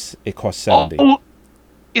 It costs $70. Oh,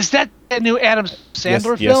 is that a new Adam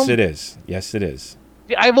Sandler film? Yes, it is. Yes, it is.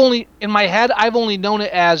 In my head, I've only known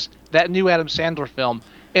it as that new Adam Sandler film.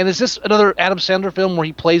 And is this another Adam Sandler film where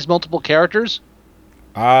he plays multiple characters?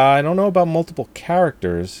 I don't know about multiple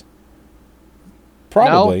characters.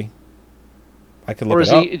 Probably. No? I could look it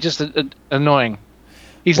up. Or is he just annoying?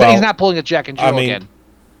 He's not pulling a Jack and Jill again.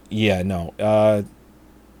 Yeah, no.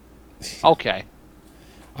 Okay.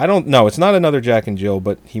 I don't know. It's not another Jack and Jill,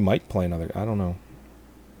 but he might play another. I don't know.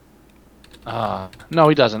 No,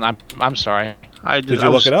 he doesn't. I'm sorry. Did you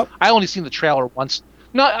look it up? I only seen the trailer once.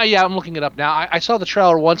 No, I'm looking it up now. I saw the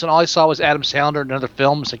trailer once, and all I saw was Adam Sandler in another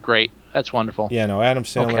film. It's like, great. That's wonderful. Yeah, no, Adam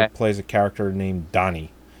Sandler plays a character named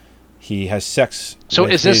Donnie. He has sex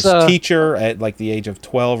with his teacher at like the age of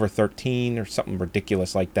 12 or 13 or something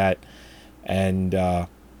ridiculous like that. And,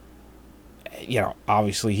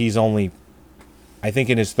 obviously he's only, I think,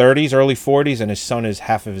 in his 30s, early 40s, and his son is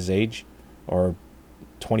half of his age or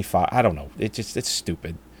 25. I don't know. It's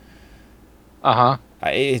stupid.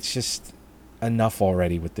 It's just enough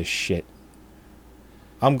already with this shit.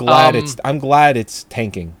 I'm glad it's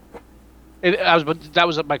tanking. That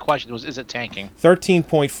was my question. Is it tanking?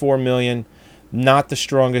 $13.4 million. Not the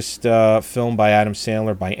strongest film by Adam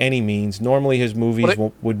Sandler by any means. Normally his movies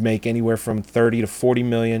would make anywhere from 30 to 40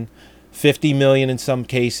 million, 50 million in some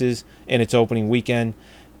cases in its opening weekend.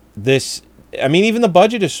 Even the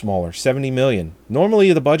budget is smaller, 70 million.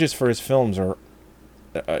 Normally the budgets for his films are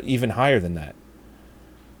even higher than that.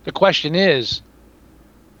 The question is,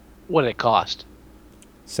 what did it cost?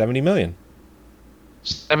 70 million.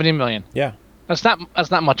 70 million. Yeah.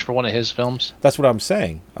 That's not much for one of his films. That's what I'm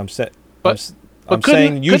saying. I'm But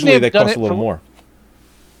saying usually they cost a little more.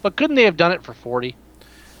 But couldn't they have done it for 40?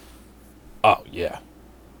 Oh yeah.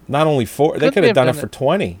 Not only 4, they could have done it for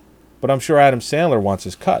 20. But I'm sure Adam Sandler wants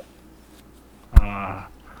his cut.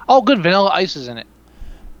 Oh, good. Vanilla Ice is in it.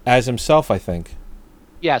 As himself, I think.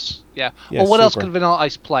 Yes. Yeah. Yeah, Well, what else super. could Vanilla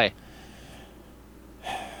Ice play?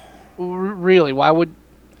 Really? Why would?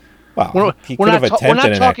 Well, he could have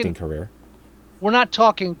attempted an acting career. We're not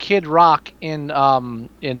talking Kid Rock in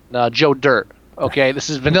Joe Dirt. Okay, this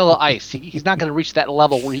is Vanilla Ice. He's not going to reach that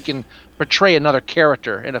level where he can portray another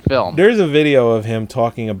character in a film. There's a video of him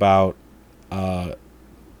talking about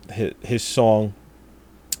his song,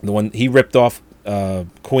 the one he ripped off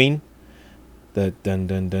Queen, the dun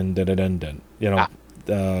dun dun dun dun dun. You know.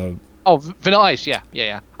 Vanilla Ice.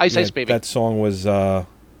 Yeah. Ice Ice Baby. That song was the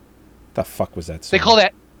fuck was that song?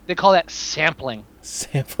 They call that sampling.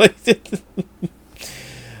 Sampling.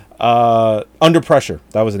 Under Pressure.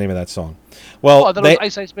 That was the name of that song. Well, I thought it was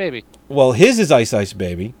Ice Ice Baby. Well, his is Ice Ice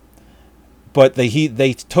Baby, but they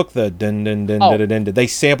took the dun dun dun dun dun dun. They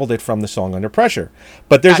sampled it from the song Under Pressure.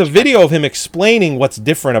 But there's a video of him explaining what's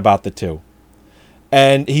different about the two,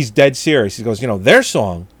 and he's dead serious. He goes, their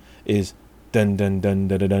song is dun dun dun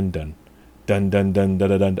dun dun dun dun dun dun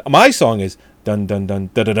dun dun. My song is dun dun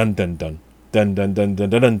dun dun dun dun dun dun dun dun dun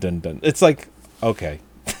dun dun dun. It's like, okay,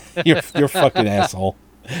 you're fucking asshole.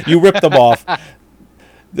 You ripped them off.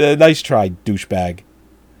 Nice try, douchebag.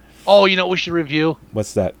 Oh, you know what we should review?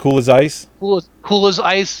 What's that? Cool as Ice? Cool as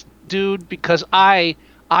Ice, dude, because I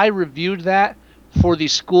reviewed that for the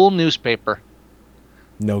school newspaper.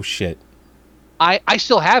 No shit. I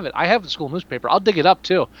still have it. I have the school newspaper. I'll dig it up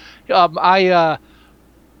too. I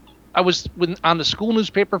was on the school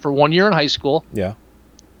newspaper for 1 year in high school. Yeah.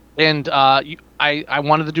 And I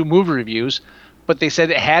wanted to do movie reviews, but they said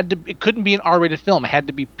it couldn't be an R-rated film. It had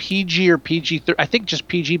to be PG or PG-13. I think just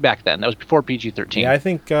PG back then. That was before PG-13. Yeah, I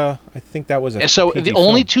think that was a and so PG the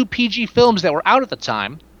only film. 2 PG films that were out at the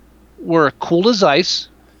time were Cool as Ice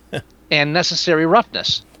and Necessary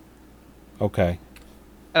Roughness. Okay.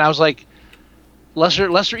 And I was like,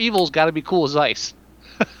 Lesser Evil's got to be Cool as Ice.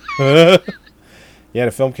 Yeah,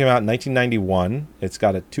 the film came out in 1991. It's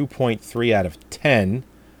got a 2.3 out of 10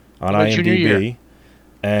 on IMDb,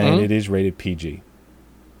 and it is rated PG.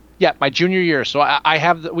 Yeah, my junior year. So I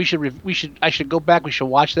have I should go back. We should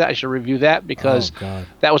watch that. I should review that because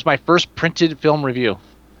that was my first printed film review.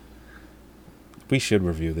 We should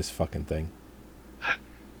review this fucking thing.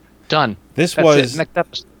 Done. This That's was it. Next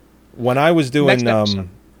episode. When I was doing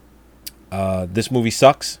This Movie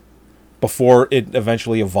Sucks, before it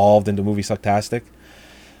eventually evolved into Movie Sucktastic.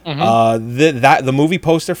 The movie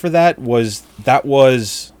poster for that was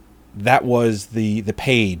the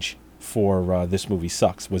page for This Movie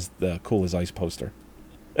Sucks, was the Cool as Ice poster.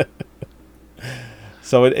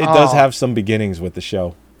 So it does have some beginnings with the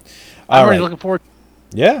show. I'm already looking forward.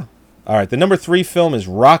 Yeah. All right. The number 3 film is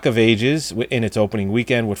Rock of Ages in its opening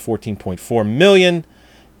weekend with $14.4 million.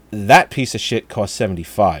 That piece of shit cost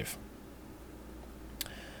 $75.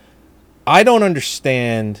 I don't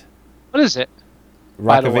understand. What is it?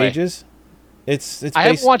 Rock of Ages. It's I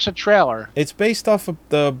haven't watched a trailer. It's based off of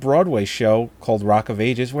the Broadway show called Rock of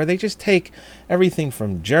Ages, where they just take everything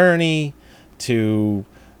from Journey to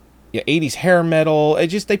 80s hair metal.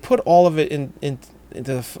 They put all of it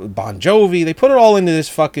into Bon Jovi. They put it all into this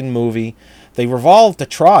fucking movie. They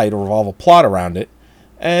try to revolve a plot around it,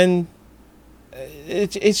 and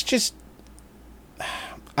it's just,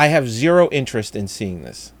 I have zero interest in seeing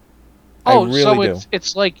this. Oh, I really so do.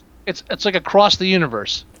 it's like Across the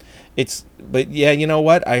Universe. But yeah, you know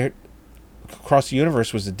what? Across the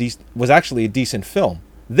Universe was actually a decent film.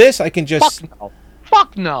 This I can just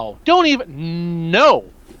Fuck no. Don't even No.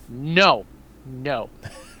 No.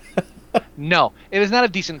 It is not a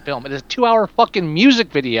decent film. It is a 2-hour fucking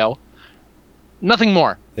music video. Nothing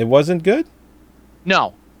more. It wasn't good?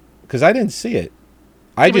 No. Because I didn't see it.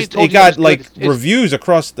 It got like reviews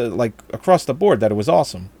across the board that it was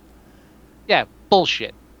awesome. Yeah,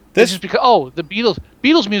 bullshit. This is because the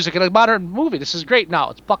Beatles music in a modern movie. This is great. No,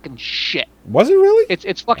 it's fucking shit. Was it really?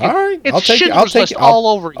 It's fucking. All right, It's Schindler's List all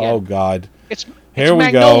over again. Oh God. It's Here we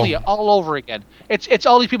Magnolia go. all over again. It's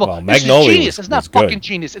all these people. Well, this Magnolia is genius. It's not fucking good.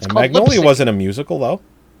 genius. It's And called Magnolia lip-sync. wasn't a musical though.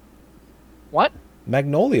 What?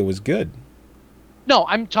 Magnolia was good. No,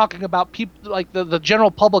 I'm talking about people like the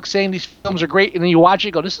general public saying these films are great, and then you watch it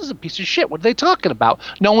and go, "This is a piece of shit." What are they talking about?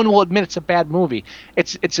 No one will admit it's a bad movie.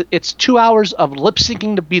 It's 2 hours of lip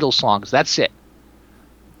syncing to Beatles songs. That's it.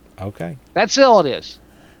 Okay. That's all it is.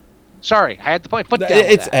 Sorry, I had to put foot down.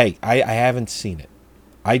 Hey, I haven't seen it.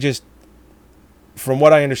 from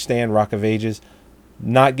what I understand, Rock of Ages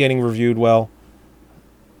not getting reviewed well.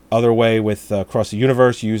 Other way with Across the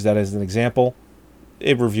Universe, use that as an example.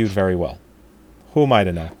 It reviewed very well. Who am I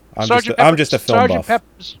to know? I'm just a film buff.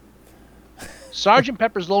 Sergeant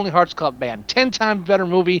Pepper's Lonely Hearts Club Band, 10 times better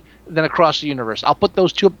movie than Across the Universe. I'll put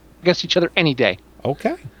those two up against each other any day.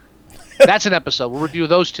 Okay. That's an episode. We'll review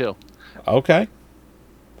those two. Okay.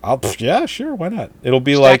 Yeah, sure. Why not? It'll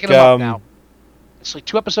be Stacking like them up now. It's like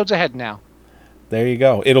 2 episodes ahead now. There you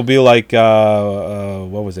go. It'll be like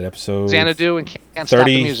what was it? Episode Xanadu and Can't Stop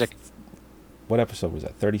the Music. What episode was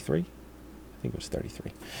that? 33? I think it was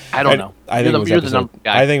 33. I don't know. I think you're the number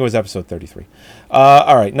guy. I think it was episode 33.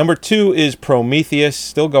 All right. Number 2 is Prometheus,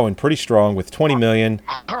 still going pretty strong with 20 million.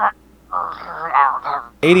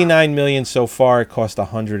 89 million so far. It cost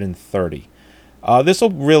 130. This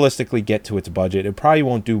will realistically get to its budget. It probably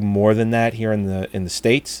won't do more than that here in the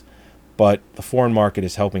States, but the foreign market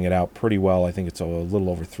is helping it out pretty well. I think it's a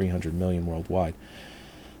little over 300 million worldwide.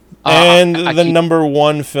 And the number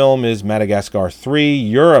 1 film is Madagascar 3,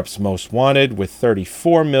 Europe's Most Wanted, with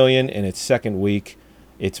 34 million in its second week.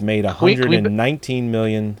 It's made 119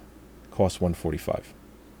 million, cost 145.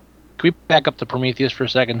 Can we back up to Prometheus for a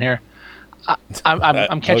second here?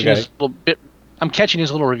 I'm catching this little bit. I'm catching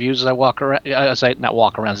these little reviews as I walk around. As I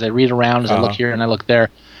read around, as I look here and I look there,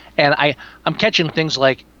 and I'm catching things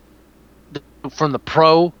like from the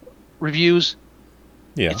pro reviews.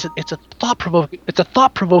 Yeah, it's a thought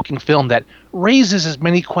provoking film that raises as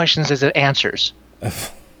many questions as it answers.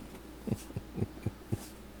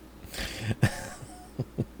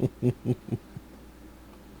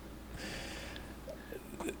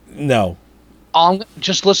 No.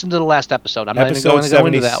 Just listen to the last episode. I'm episode not even going to go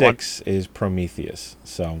into that one. 76 is Prometheus,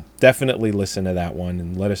 so definitely listen to that one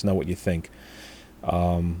and let us know what you think. We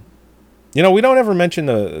don't ever mention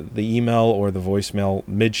the email or the voicemail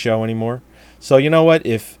mid-show anymore. So you know what?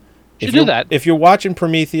 If you're watching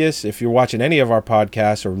Prometheus, if you're watching any of our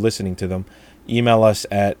podcasts or listening to them, email us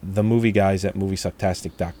at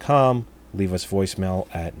themovieguys@moviesucktastic.com. Leave us voicemail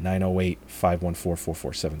at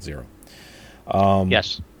 908-514-4470.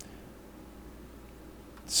 Yes.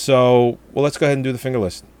 So, let's go ahead and do the finger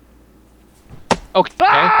list. Okay.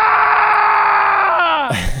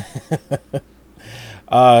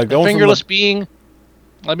 The finger list being.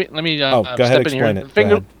 Let me. go ahead. Explain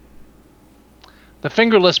it. The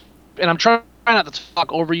finger list, and I'm trying not to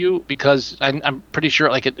talk over you because I'm pretty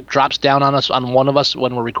sure it drops down on one of us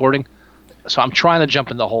when we're recording. So I'm trying to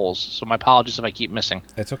jump in the holes. So my apologies if I keep missing.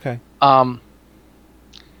 It's okay. The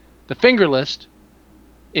finger list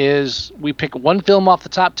is we pick one film off the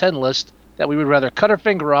top 10 list that we would rather cut our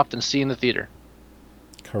finger off than see in the theater.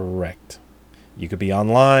 Correct. You could be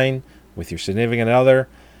online with your significant other.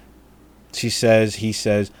 He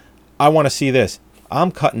says, I want to see this.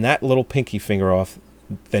 I'm cutting that little pinky finger off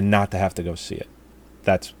than not to have to go see it.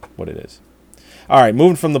 That's what it is. All right,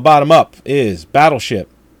 moving from the bottom up is Battleship,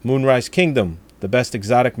 Moonrise Kingdom, The Best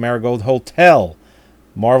Exotic Marigold Hotel,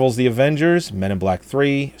 Marvel's The Avengers, Men in Black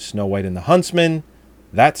 3, Snow White and the Huntsman,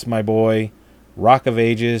 That's My Boy, Rock of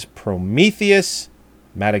Ages, Prometheus,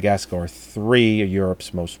 Madagascar 3,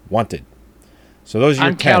 Europe's Most Wanted. So those are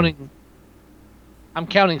your 10. I'm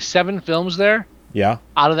counting 7 films there. Yeah.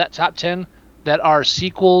 Out of that top 10 that are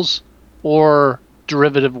sequels or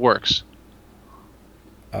derivative works.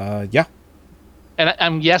 Yeah. And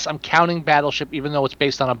I'm counting Battleship even though it's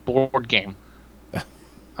based on a board game.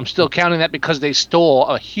 I'm still counting that because they stole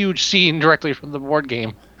a huge scene directly from the board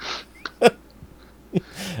game.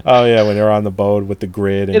 Oh yeah, when they're on the boat with the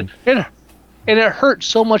grid and it hurt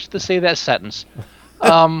so much to say that sentence.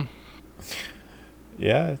 Yeah,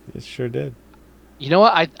 it sure did. You know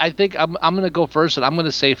what? I think I'm going to go first, and I'm going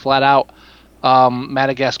to say flat out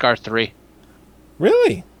Madagascar 3.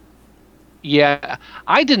 Really? Yeah,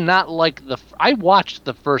 I did not like I watched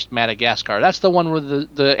the first Madagascar. That's the one where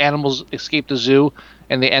the animals escape the zoo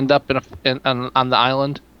and they end up on the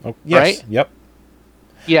island. Oh, yes. Right? Yep.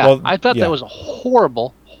 Yeah, well, I thought that was a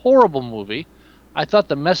horrible, horrible movie. I thought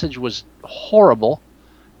the message was horrible,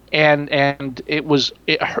 and it was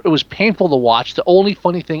painful to watch. The only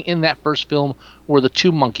funny thing in that first film were the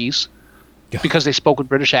 2 monkeys, because they spoke with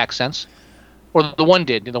British accents. Or the one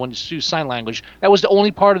did, the one that used sign language. That was the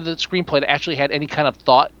only part of the screenplay that actually had any kind of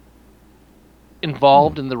thought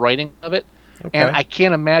involved in the writing of it. Okay. And I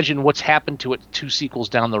can't imagine what's happened to it 2 sequels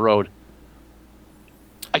down the road.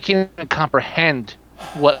 I can't even comprehend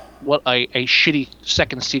what a shitty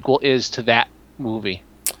second sequel is to that movie.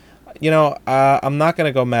 I'm not going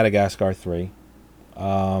to go Madagascar 3.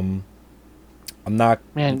 I'm not...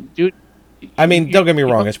 Man, dude... I mean, don't get me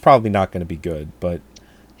wrong, it's probably not going to be good, but...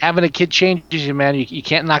 having a kid changes you, man. You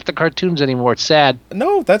can't knock the cartoons anymore. It's sad.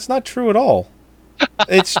 No, that's not true at all.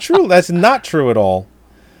 It's true. That's not true at all.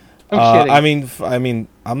 I'm kidding. I mean,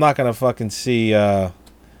 I'm not gonna fucking see. What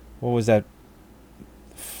was that?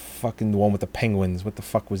 Fucking the one with the penguins. What the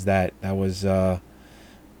fuck was that? That was the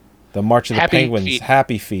March of the Penguins. Feet.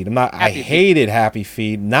 Happy Feet. I hated Happy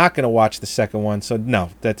Feet. Not gonna watch the second one. So no,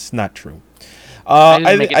 that's not true.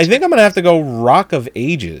 I think I'm gonna have to go Rock of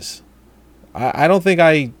Ages. I don't think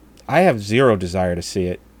I have zero desire to see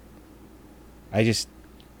it.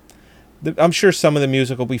 I'm sure some of the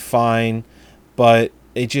music will be fine, but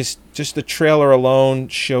it just the trailer alone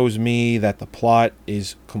shows me that the plot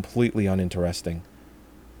is completely uninteresting.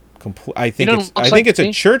 I think it's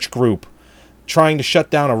a church group trying to shut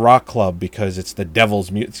down a rock club because it's the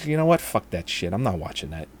devil's music. You know what? Fuck that shit. I'm not watching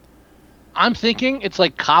that. I'm thinking it's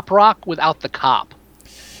like cop rock without the cop.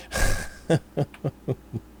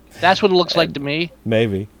 That's what it looks like to me.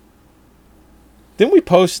 Maybe. Didn't we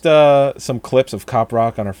post some clips of cop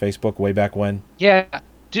rock on our Facebook way back when? Yeah.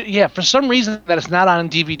 Yeah, for some reason that it's not on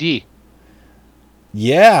DVD.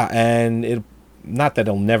 Yeah, and not that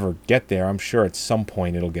it'll never get there. I'm sure at some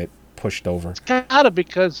point it'll get pushed over. It's gotta,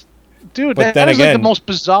 because, dude, but that is like the most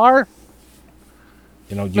bizarre.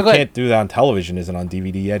 You know, you can't do that on television. Isn't on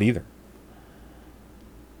DVD yet either.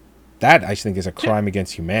 That I think is a crime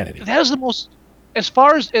against humanity. That is the most, as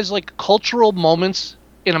far as like cultural moments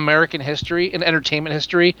in American history, in entertainment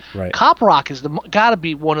history. Right. Cop Rock is gotta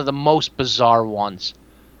be one of the most bizarre ones,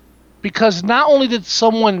 because not only did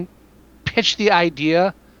someone pitch the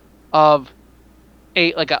idea of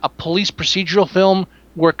a police procedural film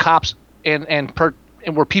where cops and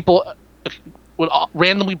where people would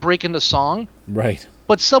randomly break into song, right?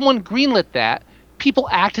 But someone greenlit that. People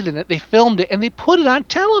acted in it, they filmed it, and they put it on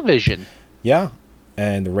television. Yeah,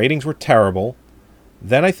 and the ratings were terrible.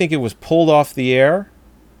 Then I think it was pulled off the air,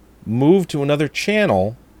 moved to another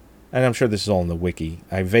channel, and I'm sure this is all in the wiki.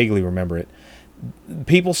 I vaguely remember it.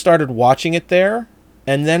 People started watching it there,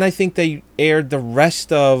 and then I think they aired the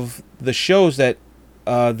rest of the shows that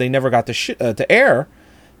they never got to air,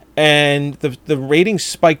 and the ratings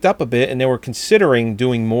spiked up a bit, and they were considering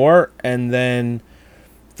doing more, and then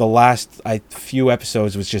the last few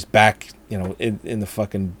episodes was just back, in the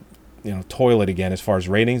fucking, toilet again as far as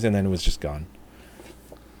ratings, and then it was just gone.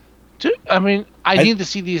 Dude, I mean, I need to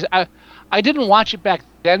see these. I didn't watch it back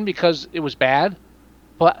then because it was bad,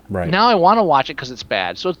 but now I want to watch it because it's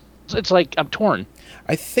bad. So it's like I'm torn.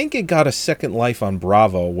 I think it got a second life on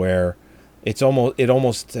Bravo where it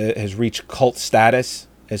almost has reached cult status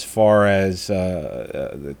as far as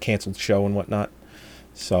the canceled show and whatnot.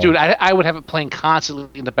 So, dude, I would have it playing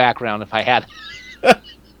constantly in the background if I had it.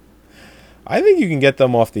 I think you can get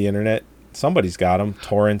them off the internet. Somebody's got them,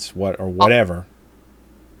 torrents, or whatever.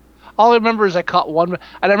 All I remember is I caught one, and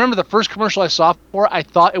I remember the first commercial I saw for it, I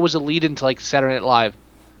thought it was a lead into like Saturday Night Live.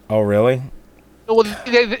 Oh, really? Well,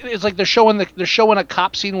 it's like they're showing a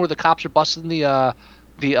cop scene where the cops are busting the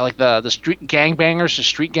street gangbangers, the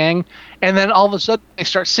street gang, and then all of a sudden they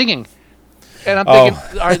start singing. And I'm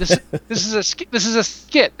thinking, all right, this is a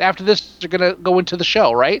skit. After this, they're gonna go into the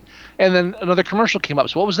show, right? And then another commercial came up.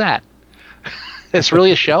 So what was that? It's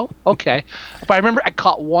really a show? Okay. But I remember I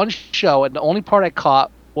caught one show, and the only part I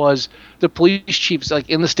caught was the police chief's like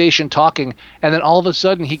in the station talking, and then all of a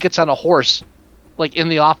sudden he gets on a horse, like in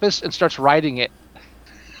the office, and starts riding it.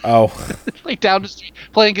 Oh. Like down the street,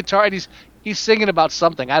 playing guitar, and he's singing about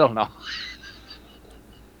something. I don't know.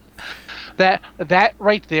 That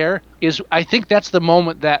right there is, I think that's the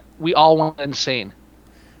moment that we all went insane.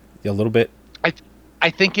 Yeah, a little bit. I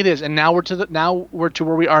think it is, and now we're to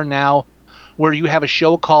where we are now, where you have a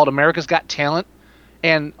show called America's Got Talent,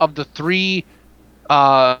 and of the three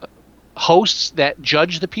hosts that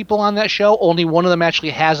judge the people on that show, only one of them actually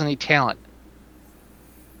has any talent.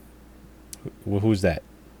 Who's that?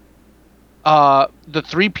 The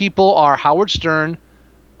three people are Howard Stern,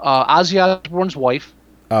 Ozzy Osbourne's wife.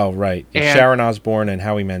 Oh, right. Sharon Osbourne and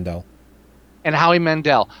Howie Mandel. And Howie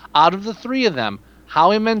Mandel. Out of the three of them,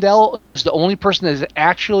 Howie Mandel is the only person that has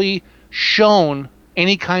actually shown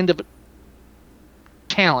any kind of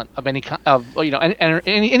talent of any kind of,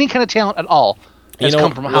 any kind of talent at all has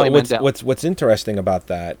come from Howie Mandel. What's interesting about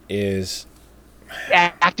that is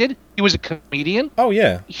acted. He was a comedian. Oh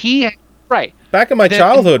yeah. Right. Back in my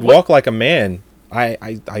childhood, Walk Like a Man.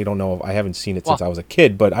 I don't know. I haven't seen it since I was a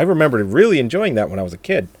kid, but I remember really enjoying that when I was a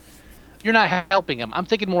kid. You're not helping him. I'm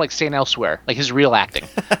thinking more like St. Elsewhere, like his real acting.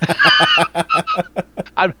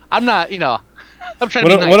 I'm not, I'm trying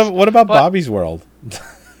to be nice. What about Bobby's World?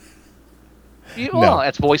 Well,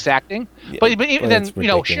 that's voice acting. Yeah, but well, then, it's you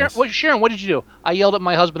know, ridiculous. Sharon, what did you do? I yelled at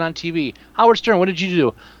my husband on TV. Howard Stern, what did you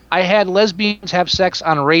do? I had lesbians have sex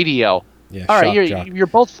on radio. Yeah, all right, shock jock. you're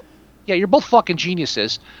both, you're both fucking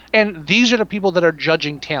geniuses. And these are the people that are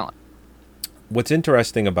judging talent. What's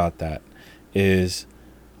interesting about that is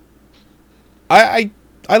I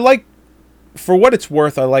like, for what it's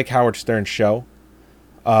worth, I like Howard Stern's show.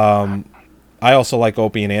 I also like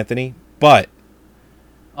Opie and Anthony, but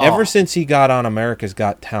ever since he got on America's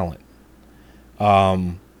Got Talent,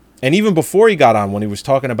 and even before he got on, when he was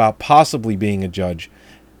talking about possibly being a judge,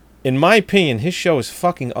 in my opinion, his show is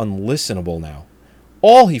fucking unlistenable now.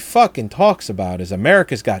 All he fucking talks about is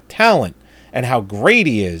America's Got Talent and how great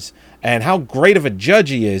he is and how great of a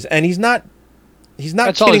judge he is, and he's not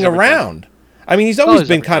kidding around. I mean, he's always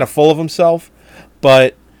been kind of full of himself,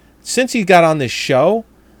 but since he got on this show,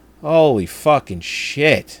 holy fucking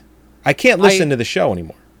shit. I can't listen to the show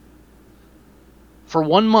anymore. For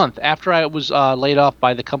 1 month after I was laid off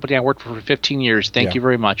by the company I worked for 15 years, thank you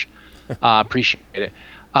very much. Appreciate it.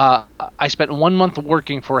 I spent 1 month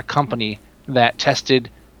working for a company that tested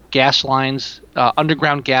gas lines,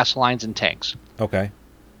 underground gas lines and tanks. Okay.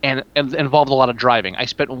 And it involved a lot of driving. I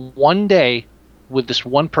spent 1 day with this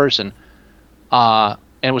one person, and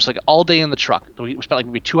it was like all day in the truck. We spent like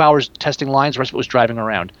maybe 2 hours testing lines. The rest of it was driving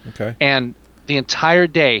around. Okay. And the entire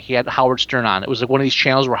day he had Howard Stern on. It was like one of these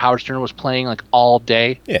channels where Howard Stern was playing like all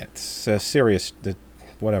day. Yeah, it's serious,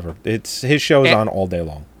 whatever. It's his show is on all day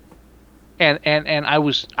long. And I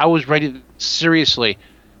was ready to seriously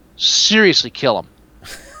kill him.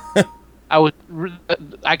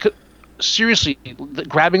 I could seriously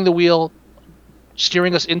grabbing the wheel,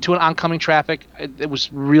 steering us into an oncoming traffic. It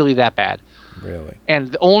was really that bad. Really.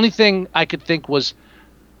 And the only thing I could think was,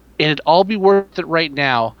 it'd all be worth it right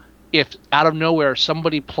now if out of nowhere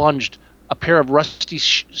somebody plunged a pair of rusty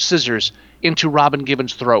scissors into Robin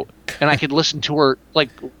Gibbons' throat, and I could listen to her like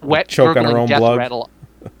wet choke on her gurgling own death blood rattle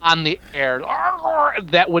on the air.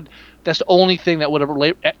 That's the only thing that would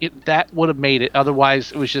have made it.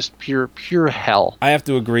 Otherwise, it was just pure hell. I have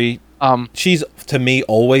to agree. She's, to me,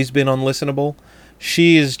 always been unlistenable.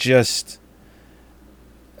 She is just,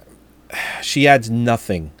 she adds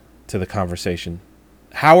nothing to the conversation.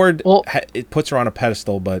 Howard, it puts her on a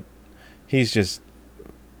pedestal, but he's just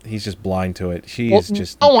blind to it. She is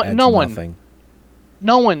just nothing.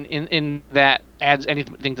 No one in that adds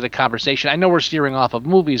anything to the conversation. I know we're steering off of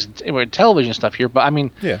movies and television stuff here, but I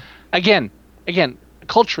mean, again,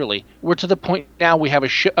 culturally, we're to the point now we have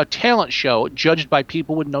a talent show judged by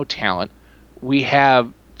people with no talent. We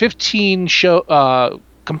have 15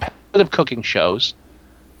 competitive cooking shows.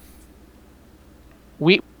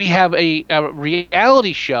 We have a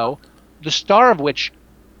reality show, the star of which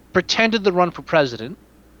pretended to run for president.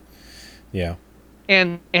 Yeah.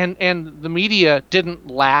 And the media didn't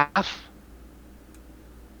laugh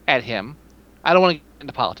at him. I don't want to get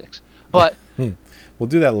into politics, but we'll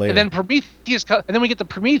do that later. And then Prometheus, and then we get the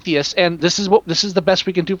Prometheus, and this is the best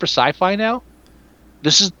we can do for sci-fi now.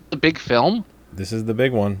 This is the big film. This is the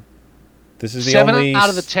big one. This is the 7 only out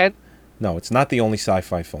of the 10. No, it's not the only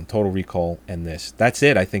sci-fi film. Total Recall and this. That's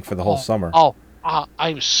it, I think, for the whole summer.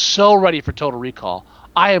 I'm so ready for Total Recall.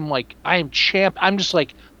 I'm champ. I'm just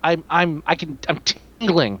like I'm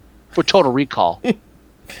tingling for Total Recall.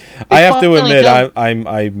 I have to admit,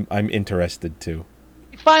 I'm interested too.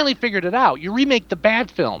 You finally figured it out. You remake the bad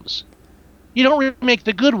films. You don't remake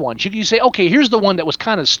the good ones. You say, okay, here's the one that was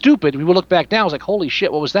kind of stupid. We will look back now. I was like, holy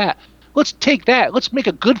shit, what was that? Let's take that. Let's make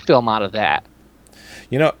a good film out of that.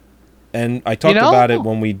 You know, and I talked about it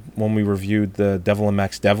when we reviewed the Devil and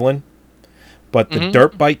Max Devlin. But the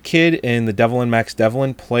dirt bike kid in The Devil and Max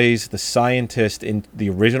Devlin plays the scientist in the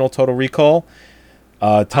original Total Recall,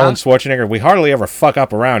 telling Schwarzenegger, we hardly ever fuck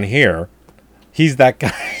up around here. He's that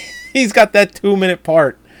guy. He's got that 2-minute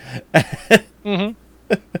part. When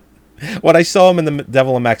I saw him in The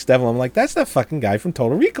Devil and Max Devlin, I'm like, that's that fucking guy from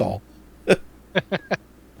Total Recall.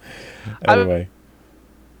 Anyway.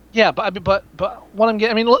 But what I'm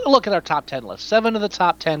getting, I mean, look at our top 10 list. 7 of the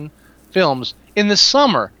top 10 films in the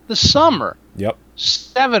summer. Yep.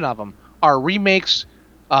 7 of them are remakes,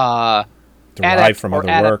 derived from other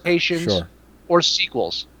adaptations, work. Sure. or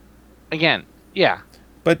sequels. Again, yeah.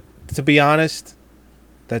 But to be honest,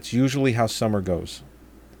 that's usually how summer goes.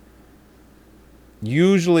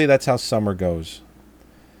 Usually that's how summer goes.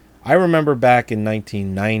 I remember back in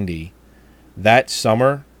 1990, that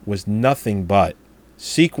summer was nothing but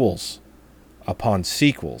sequels upon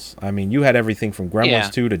sequels. I mean, you had everything from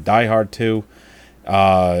Gremlins 2 to Die Hard 2.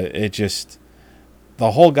 The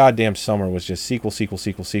whole goddamn summer was just sequel.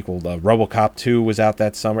 RoboCop 2 was out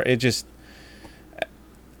that summer.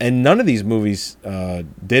 And none of these movies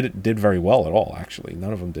did very well at all. Actually,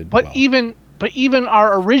 none of them did. But well. even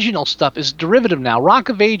our original stuff is derivative now. Rock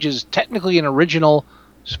of Ages is technically an original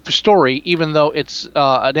story, even though it's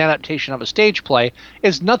an adaptation of a stage play.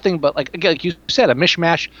 Is nothing but like you said, a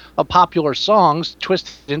mishmash of popular songs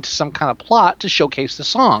twisted into some kind of plot to showcase the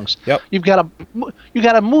songs. Yep. You got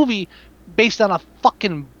a movie based on a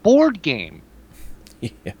fucking board game.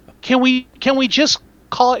 Yeah. Can we just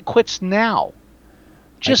call it quits now?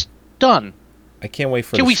 Just done. I can't wait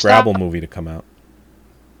for Can the we Scrabble stop- movie to come out.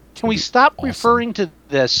 Can we stop referring to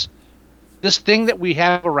this thing that we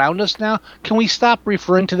have around us now? Can we stop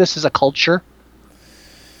referring to this as a culture?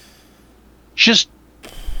 Just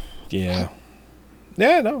Yeah.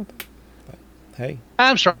 Yeah. No. Hey.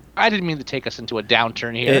 I'm sorry. I didn't mean to take us into a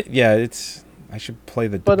downturn here. It's. I should play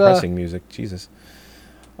the depressing music. Jesus.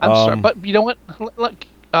 I'm sorry, but you know what? Look,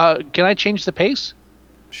 can I change the pace?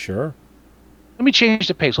 Sure. Let me change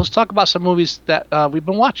the pace. Let's talk about some movies that we've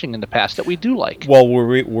been watching in the past that we do like. Well,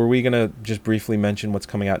 were we gonna just briefly mention what's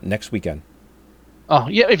coming out next weekend? Oh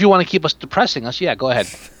yeah, if you want to keep us depressing us, yeah, go ahead.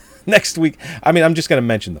 Next week. I mean, I'm just gonna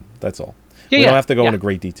mention them. That's all. Yeah, we yeah, don't have to go yeah. into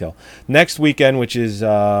great detail. Next weekend, which is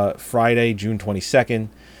Friday, June 22nd,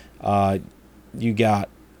 you got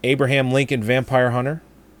Abraham Lincoln Vampire Hunter.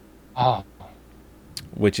 Oh.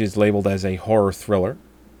 Which is labeled as a horror thriller.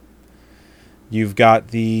 You've got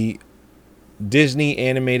the Disney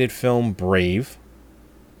animated film Brave.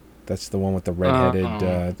 That's the one with the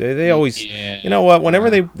redheaded. They always, you know what? Whenever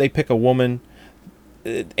they pick a woman,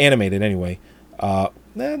 animated anyway,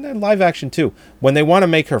 and live action too. When they want to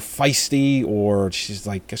make her feisty or she's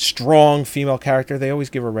like a strong female character, they always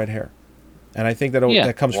give her red hair. And I think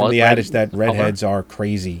that comes from the adage that redheads are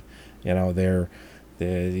crazy. You know,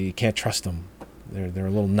 you can't trust them. They're a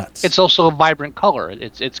little nuts. It's also a vibrant color.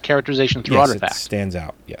 It's characterization through artifact. It stands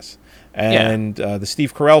out. Yes. And the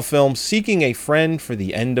Steve Carell film Seeking a Friend for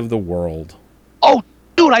the End of the World. Oh,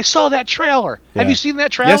 dude, I saw that trailer. Yeah. Have you seen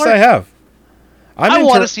that trailer? Yes, I have. I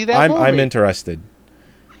want to see that movie. I'm interested.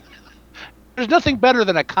 There's nothing better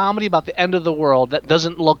than a comedy about the end of the world that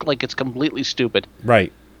doesn't look like it's completely stupid.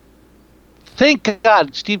 Right. Thank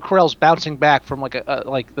God Steve Carell's bouncing back from this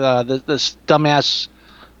dumbass.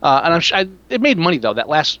 And it made money though. That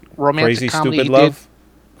last romantic Crazy comedy Stupid he Love. did.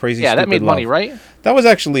 Crazy. Yeah, Stupid that made money, Love. right? That was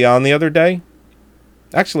actually on the other day.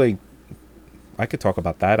 Actually, I could talk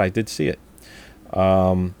about that. I did see it.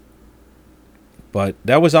 But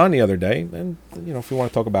that was on the other day, and if you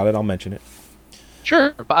want to talk about it, I'll mention it.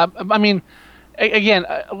 Sure, but I mean, again,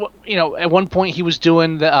 at one point he was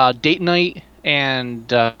doing the Date Night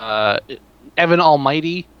and Evan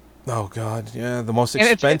Almighty. Oh God, yeah, the most And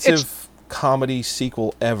expensive comedy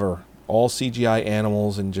sequel ever. All CGI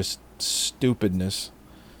animals and just stupidness.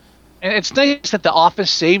 And it's nice that The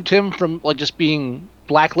Office saved him from just being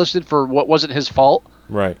blacklisted for what wasn't his fault.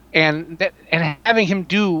 Right. And having him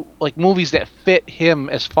do movies that fit him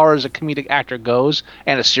as far as a comedic actor goes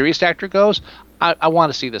and a serious actor goes, I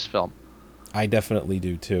want to see this film. I definitely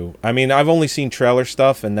do too. I mean, I've only seen trailer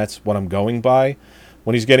stuff, and that's what I'm going by.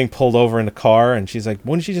 When he's getting pulled over in the car, and she's like,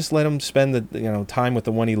 "Wouldn't you just let him spend the time with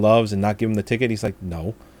the one he loves and not give him the ticket?" He's like,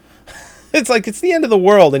 "No." It's like it's the end of the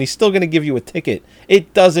world, and he's still going to give you a ticket.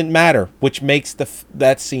 It doesn't matter, which makes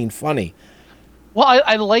that scene funny. Well,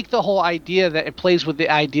 I like the whole idea that it plays with the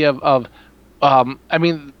idea of I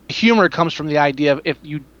mean, humor comes from the idea of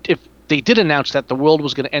if they did announce that the world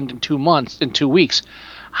was going to end in 2 weeks,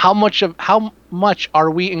 how much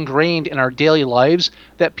are we ingrained in our daily lives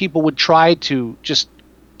that people would try to just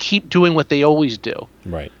keep doing what they always do?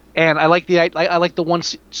 Right. And I like the one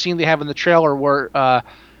scene they have in the trailer where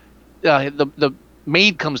the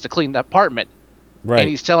maid comes to clean the apartment. Right. And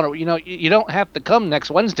he's telling her, you don't have to come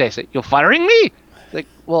next Wednesday. I say, you're firing me? Like,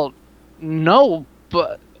 well, no,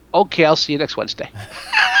 but okay, I'll see you next Wednesday.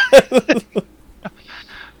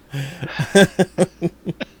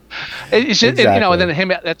 It's just, Exactly. and then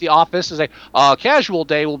him at the office is like, casual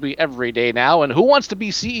day will be every day now, and who wants to be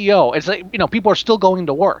CEO? It's like, people are still going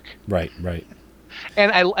to work. Right.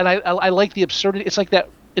 And I like the absurdity. It's like that.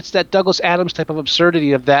 It's that Douglas Adams type of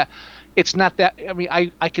absurdity of that. It's not that. I mean,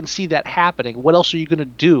 I can see that happening. What else are you going to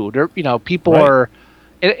do? People Right. are,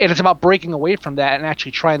 and it's about breaking away from that and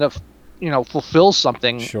actually trying to, fulfill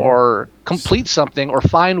something Sure. or complete something or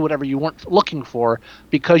find whatever you weren't looking for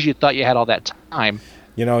because you thought you had all that time.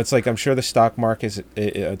 It's like I'm sure the stock market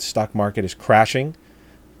is crashing,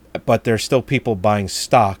 but there's still people buying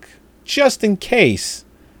stock just in case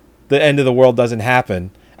the end of the world doesn't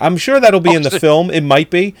happen. I'm sure that'll be in the film. It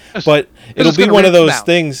might be, but it'll be one of those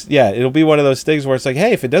things. Yeah, it'll be one of those things where it's like,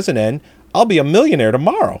 hey, if it doesn't end, I'll be a millionaire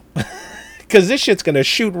tomorrow because this shit's gonna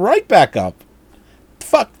shoot right back up.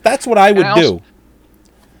 fuck, that's what I would do.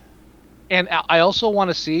 And I also want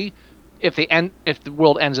to see if the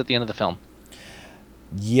world ends at the end of the film.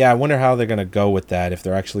 Yeah, I wonder how they're going to go with that, if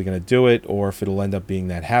they're actually going to do it, or if it'll end up being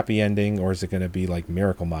that happy ending, or is it going to be like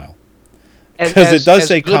Miracle Mile? Because it does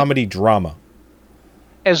say comedy drama.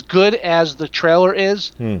 As good as the trailer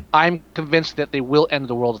is, I'm convinced that they will end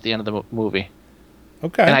the world at the end of the movie.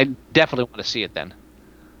 Okay. And I definitely want to see it then.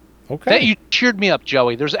 Okay. You cheered me up,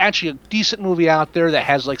 Joey. There's actually a decent movie out there that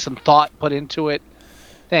has like some thought put into it.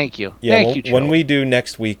 Thank you. Yeah, Thank you, Joey. when we do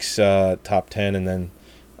next week's top 10 and then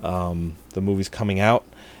the movies coming out,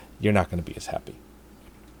 you're not going to be as happy.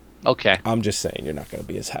 Okay. I'm just saying you're not going to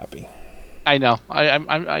be as happy. I know.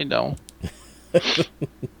 I know.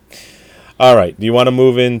 All right. Do you want to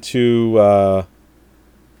move into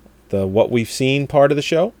the what we've seen part of the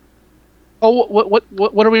show? Oh,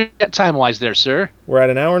 what are we at time-wise there, sir? We're at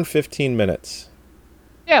an hour and 15 minutes.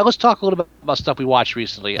 Yeah, let's talk a little bit about stuff we watched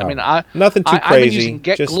recently. I mean, nothing too I've been crazy. using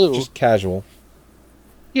GetGlue. Just casual.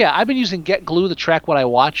 Yeah, I've been using GetGlue to track what I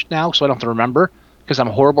watch now, so I don't have to remember, because I'm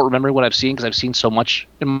horrible at remembering what I've seen, because I've seen so much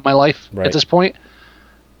in my life at this point.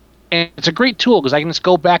 And it's a great tool, because I can just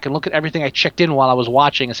go back and look at everything I checked in while I was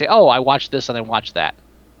watching and say, oh, I watched this and I watched that.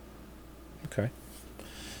 Okay.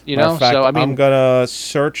 You know, fact, so I mean, I'm gonna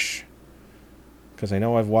search because I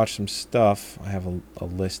know I've watched some stuff. I have a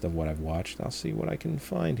list of what I've watched. I'll see what I can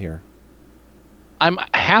find here. I'm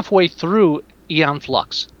halfway through Aeon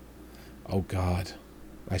Flux. Oh God,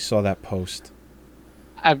 I saw that post.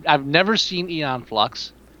 I've never seen Aeon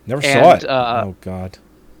Flux. Never saw it. Oh God.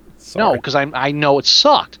 Sorry. No, because I know it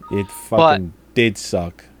sucked. It fucking did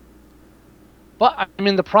suck. But I'm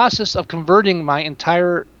in the process of converting my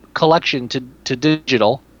entire collection to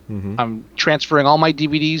digital. Mm-hmm. I'm transferring all my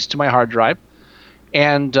DVDs to my hard drive.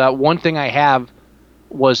 And one thing I have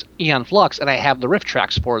was Aeon Flux, and I have the riff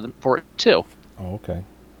tracks for it too. Oh, okay.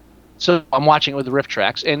 So I'm watching it with the riff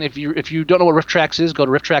tracks. And if you don't know what riff tracks is, go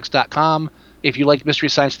to rifftracks.com. If you like Mystery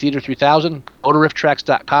Science Theater 3000, go to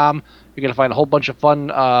rifftracks.com. You're going to find a whole bunch of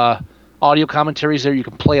fun audio commentaries there. You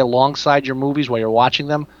can play alongside your movies while you're watching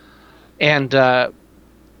them. And, yeah,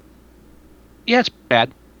 it's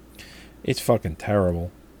bad. It's fucking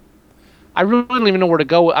terrible. I really don't even know where to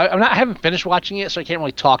go. I haven't finished watching it, so I can't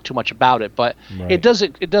really talk too much about it. But it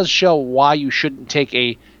does show why you shouldn't take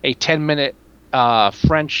a 10-minute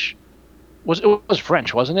French. It was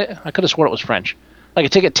French, wasn't it? I could have sworn it was French. Like,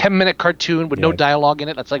 take a 10-minute cartoon with no dialogue in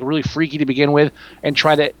it that's like really freaky to begin with, and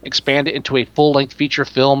try to expand it into a full-length feature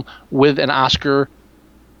film with an Oscar-winning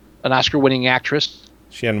actress.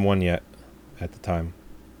 She hadn't won yet at the time.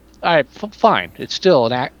 All right, fine. It's still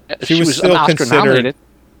an she was still Oscar nominated.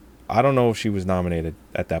 I don't know if she was nominated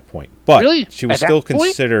at that point, but really? She was still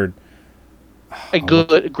considered a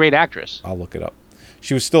great actress. I'll look it up.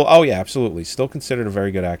 She was still. Oh yeah, absolutely, still considered a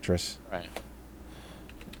very good actress. Right.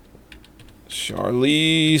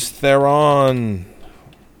 Charlize Theron.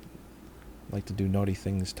 Like to do naughty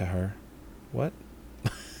things to her. What?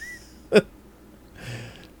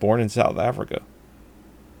 Born in South Africa.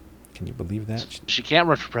 Can you believe that? She can't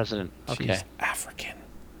run for president. Okay. She's African.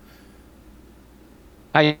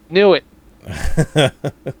 I knew it.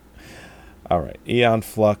 All right. Aeon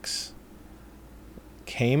Flux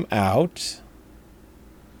came out.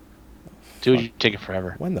 Dude, you take it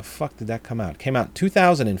forever. When the fuck did that come out? It came out in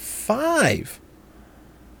 2005.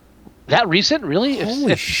 That recent? Really?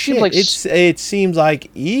 Holy shit. Like it seems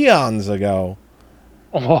like eons ago.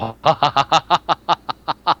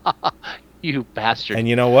 You bastard. And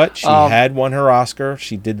you know what? She had won her Oscar.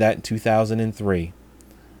 She did that in 2003.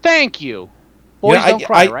 Thank you. Boys don't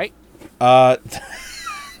cry, right?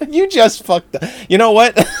 You just fucked up. You know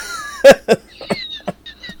what?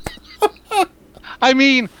 I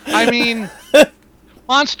mean,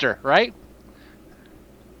 Monster, right?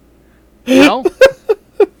 You know?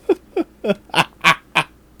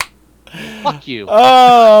 Fuck you.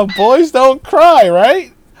 Oh, boys don't cry,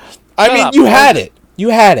 right? You had it. You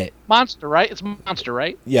had it. Monster, right? It's Monster,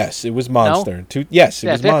 right? Yes, it was Monster. No? Yes, it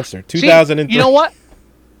was Monster. 2003. See, you know what?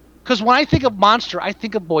 Because when I think of Monster, I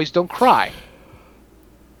think of Boys Don't Cry.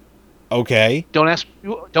 Okay. Don't ask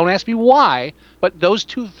me why, but those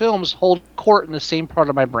two films hold court in the same part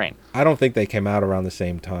of my brain. I don't think they came out around the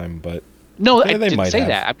same time, but no, I didn't say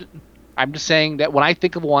that. I'm just saying that when I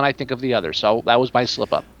think of one, I think of the other. So that was my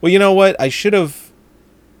slip up. Well, you know what? I should have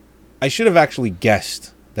actually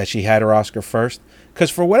guessed that she had her Oscar first,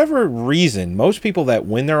 because for whatever reason, most people that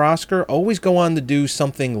win their Oscar always go on to do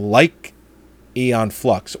something like Aeon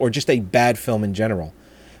Flux or just a bad film in general,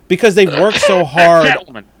 because they've worked so hard.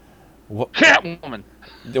 Catwoman.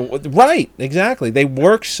 Right, exactly. They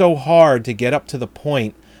work so hard to get up to the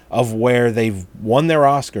point of where they've won their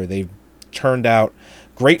Oscar. They've turned out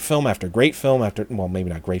great film after great film after, well,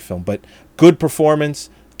 maybe not great film, but good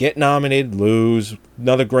performance, get nominated, lose,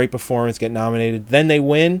 another great performance, get nominated, then they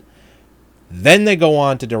win. Then they go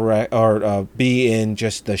on to direct or be in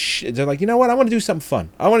just the they're like, you know what? I want to do something fun.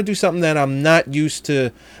 I want to do something that I'm not used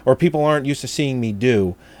to, or people aren't used to seeing me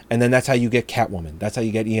do. And then that's how you get Catwoman. That's how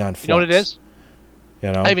you get Aeon Flux. You know what it is?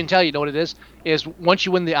 You know? I even tell you, know what it is? Is once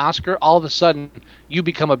you win the Oscar, all of a sudden you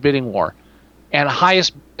become a bidding war, and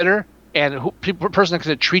highest bidder and person that's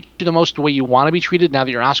going to treat you the most the way you want to be treated now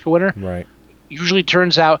that you're an Oscar winner. Right. Usually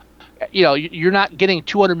turns out, you know, you're not getting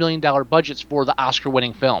 $200 million budgets for the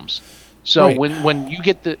Oscar-winning films. So right.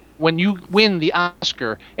 when you win the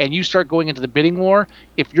Oscar and you start going into the bidding war,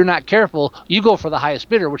 if you're not careful, you go for the highest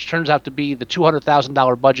bidder, which turns out to be the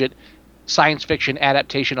 $200,000 budget science fiction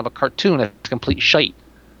adaptation of a cartoon that's complete shite.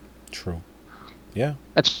 True. Yeah.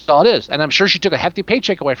 That's all it is. And I'm sure she took a hefty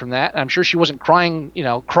paycheck away from that. And I'm sure she wasn't crying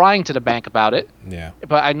to the bank about it. Yeah.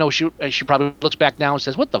 But I know she probably looks back now and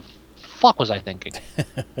says, "What the fuck was I thinking?"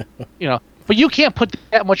 You know. But you can't put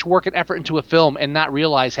that much work and effort into a film and not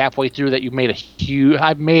realize halfway through that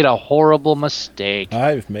I've made a horrible mistake.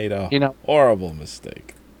 I've made a horrible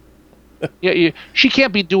mistake. She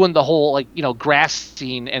can't be doing the whole grass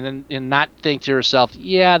scene and not think to herself,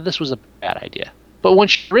 yeah, this was a bad idea. But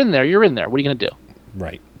once you're in there, you're in there. What are you gonna do?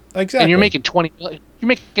 Right. Exactly. And you're making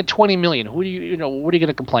 $20 million. What are you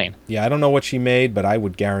gonna complain? Yeah, I don't know what she made, but I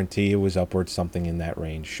would guarantee it was upwards something in that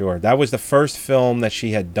range. Sure. That was the first film that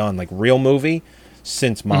she had done, like real movie,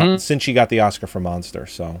 since she got the Oscar for Monster.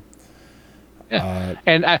 So. Yeah.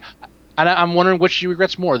 And I'm wondering which she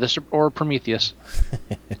regrets more, this or Prometheus.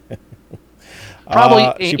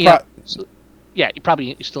 Probably.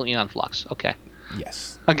 Probably still Aeon Flux. Okay.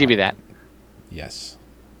 Yes. I'll give you that. Yes.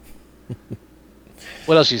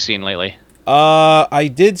 What else have you seen lately?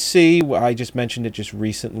 I did see, I just mentioned it just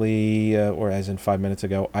recently, or as in 5 minutes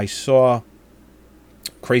ago, I saw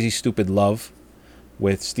Crazy Stupid Love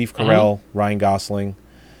with Steve Carell, Ryan Gosling.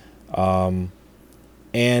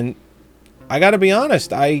 And I got to be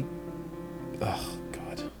honest, oh,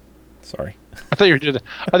 God. Sorry. I thought you were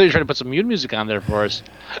trying to put some mute music on there for us.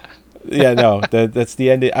 Yeah, no, that's the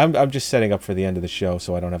end. I'm just setting up for the end of the show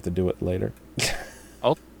so I don't have to do it later.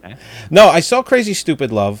 Okay. No, I saw Crazy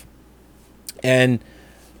Stupid Love, and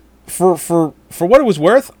for what it was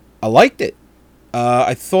worth, I liked it.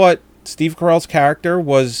 I thought Steve Carell's character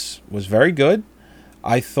was very good.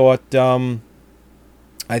 I thought Ryan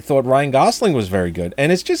Gosling was very good,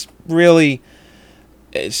 and it's just really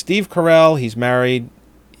Steve Carell. He's married.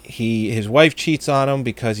 His wife cheats on him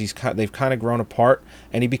because they've kind of grown apart,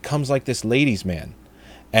 and he becomes like this ladies' man.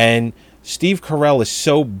 And Steve Carell is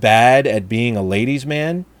so bad at being a ladies'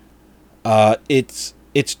 man, it's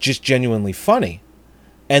just genuinely funny.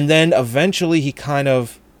 And then eventually he kind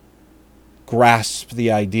of grasps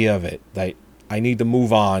the idea of it, that I need to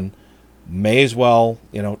move on, may as well,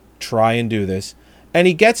 try and do this. And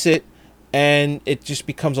he gets it, and it just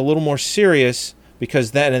becomes a little more serious,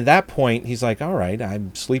 because then at that point he's like, all right,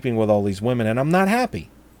 I'm sleeping with all these women and I'm not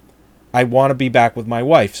happy. I want to be back with my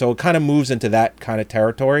wife. So it kind of moves into that kind of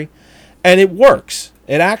territory. And it works.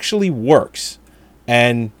 It actually works.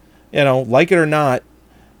 And, like it or not,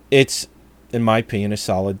 it's, in my opinion, a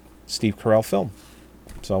solid Steve Carell film.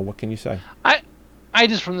 So what can you say? I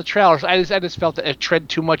just, from the trailers, I just felt that it tread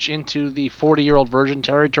too much into the 40-year-old virgin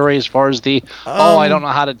territory as far as the, I don't know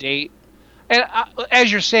how to date. And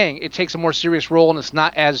as you're saying, it takes a more serious role, and it's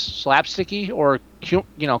not as slapsticky or,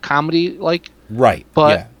 comedy-like. Right,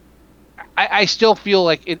 but yeah. I still feel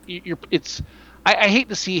like it's... I hate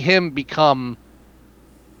to see him become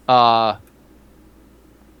Ben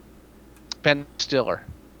Stiller,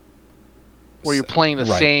 where you're playing the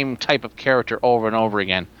same type of character over and over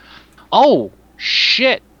again. Oh,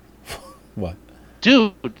 shit. What?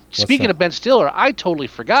 Dude, speaking of Ben Stiller, I totally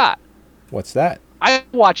forgot. What's that? I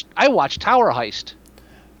watched Tower Heist.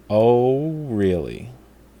 Oh, really?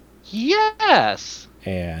 Yes.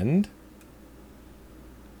 And?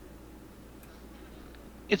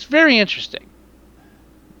 It's very interesting.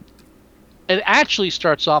 It actually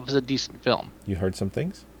starts off as a decent film. You heard some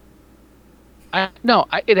things?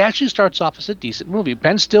 It actually starts off as a decent movie.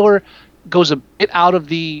 Ben Stiller goes a bit out of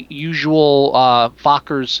the usual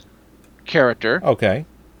Fockers character. Okay.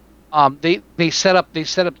 They set up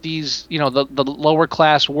these, the lower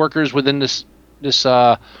class workers within this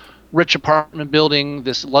rich apartment building,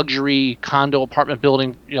 this luxury condo apartment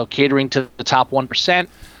building, catering to the top 1%.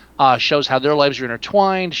 Shows how their lives are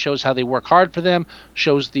intertwined. Shows how they work hard for them.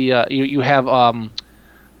 Shows the you have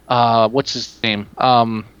what's his name?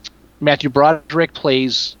 Matthew Broderick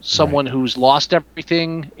plays someone who's lost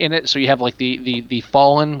everything in it. So you have like the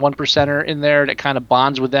fallen 1%er in there that kind of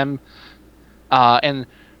bonds with them. And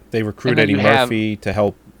they recruit Eddie Murphy to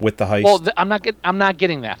help with the heist. Well, I'm not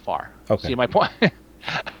getting that far. Okay. See my point?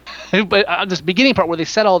 But this beginning part where they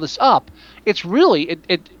set all this up, it's really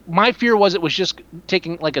my fear was it was just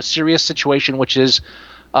taking like a serious situation, which is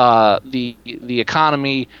the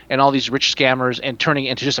economy and all these rich scammers, and turning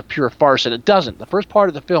it into just a pure farce, and it doesn't. The first part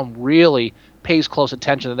of the film really pays close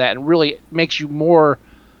attention to that and really makes you more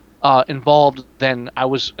involved than I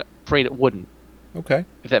was afraid it wouldn't. Okay.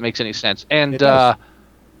 If that makes any sense. And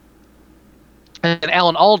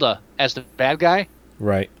Alan Alda as the bad guy.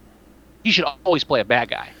 Right. He should always play a bad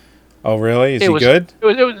guy. Oh, really? Is he good?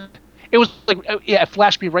 It was like, it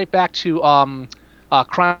flashed me right back to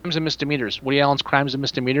Crimes and Misdemeanors. Woody Allen's Crimes and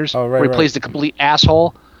Misdemeanors. Oh, right, where he plays the complete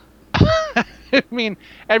asshole. I mean,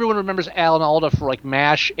 everyone remembers Alan Alda for like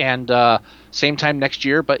MASH and Same Time Next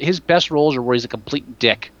Year, but his best roles are where he's a complete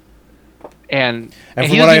dick. And from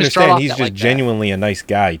what I understand, he's just genuinely a nice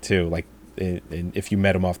guy too. Like, if you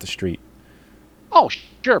met him off the street. Oh,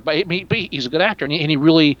 sure, but he's a good actor, and he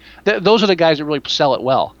really those are the guys that really sell it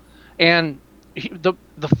well. And the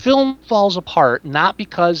film falls apart not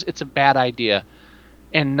because it's a bad idea,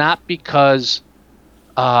 and not because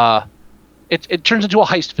it turns into a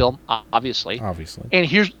heist film, obviously.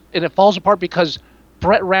 And it falls apart because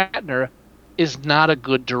Brett Ratner is not a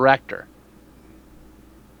good director.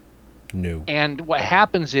 No. And what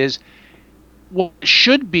happens is, what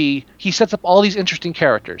should be, he sets up all these interesting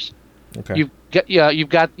characters. Okay. You've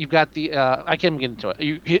got the I can't even get into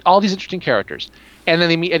it. All these interesting characters, and then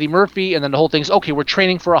they meet Eddie Murphy, and then the whole thing's okay. We're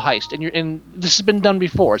training for a heist, and this has been done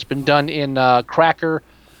before. It's been done in Cracker.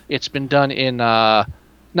 It's been done in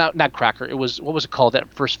not Cracker. It was, what was it called,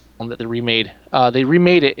 that first film that they remade? They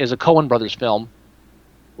remade it as a Coen Brothers film,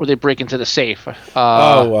 where they break into the safe.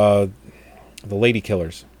 The Lady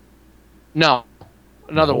Killers. No,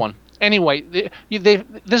 another one. Anyway,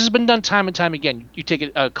 this has been done time and time again. You take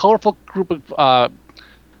a colorful group of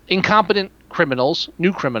incompetent criminals,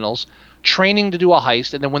 new criminals, training to do a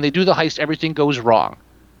heist, and then when they do the heist, everything goes wrong.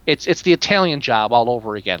 It's the Italian Job all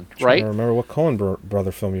over again, right? I remember what Coen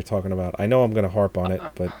brother film you're talking about. I know I'm going to harp on it,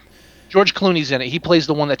 but George Clooney's in it. He plays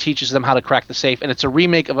the one that teaches them how to crack the safe, and it's a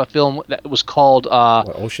remake of a film that was called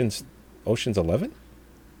Ocean's 11.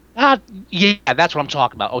 Yeah, that's what I'm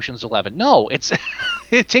talking about. Ocean's 11. No, it's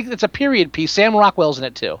it's a period piece. Sam Rockwell's in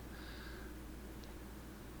it too,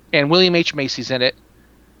 and William H. Macy's in it.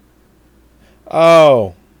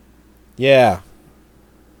 Oh, yeah.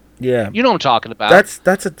 You know what I'm talking about.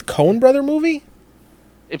 That's a Coen brother movie.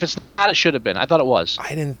 If it's not, it should have been. I thought it was. I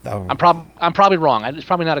didn't know. I'm probably wrong. It's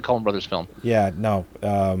probably not a Coen Brothers film. Yeah, no.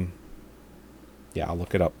 Yeah, I'll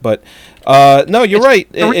look it up. But no, you're right.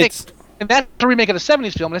 And that's a remake of the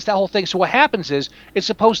 70s film, and it's that whole thing. So what happens is, it's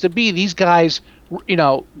supposed to be these guys,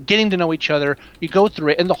 getting to know each other. You go through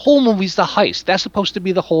it, and the whole movie's the heist. That's supposed to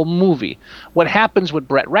be the whole movie. What happens with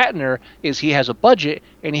Brett Ratner is he has a budget,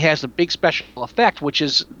 and he has a big special effect, which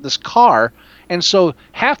is this car. And so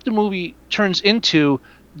half the movie turns into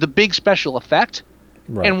the big special effect,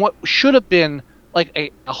 right. And what should have been like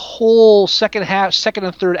a whole second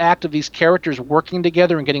and third act of these characters working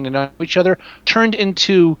together and getting to know each other turned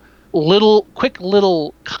into quick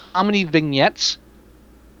little comedy vignettes,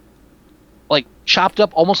 like chopped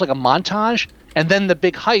up almost like a montage, and then the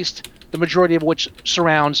big heist, the majority of which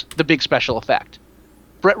surrounds the big special effect.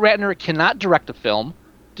 Brett Ratner cannot direct a film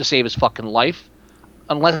to save his fucking life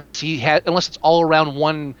unless it's all around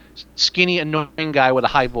one skinny, annoying guy with a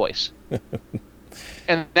high voice.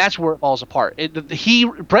 And that's where it falls apart.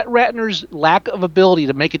 Brett Ratner's lack of ability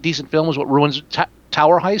to make a decent film is what ruins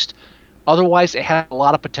Tower Heist. Otherwise, it had a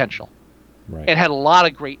lot of potential. Right. It had a lot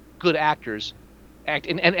of good actors.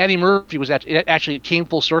 And Eddie Murphy actually came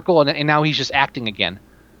full circle, and now he's just acting again.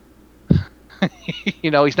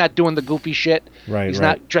 He's not doing the goofy shit. Right. He's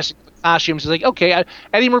not dressing in the costumes. He's like, okay,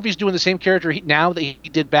 Eddie Murphy's doing the same character now that he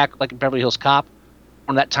did back like in Beverly Hills Cop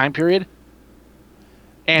from that time period.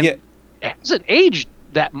 And it hasn't aged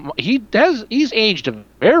that he's aged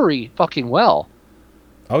very fucking well.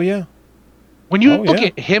 Oh yeah. When you look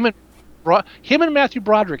at him and Matthew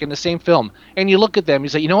Broderick in the same film, and you look at them, you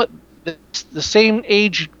say, you know what? The same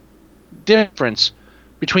age difference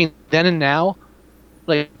between then and now,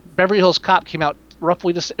 like Beverly Hills Cop came out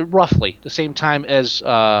roughly the same time as.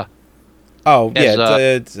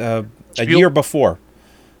 It's a year before.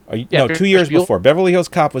 2 years before. Beverly Hills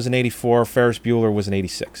Cop was in '84. Ferris Bueller was in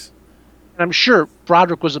 '86. And I'm sure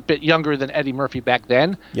Broderick was a bit younger than Eddie Murphy back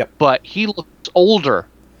then. Yep. But he looks older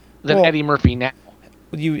than Eddie Murphy now.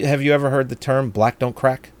 Have you ever heard the term "black don't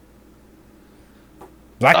crack"?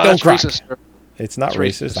 Black don't that's crack. racist. It's not It's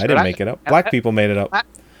racist. racist. I didn't make it up. Black people made it up.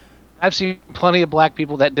 I've seen plenty of black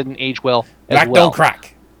people that didn't age well as Black well. don't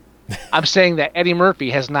crack. I'm saying that Eddie Murphy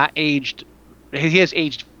has not aged. He has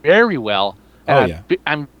aged very well. And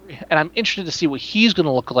I'm interested to see what he's going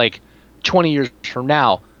to look like 20 years from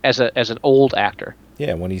now as an old actor.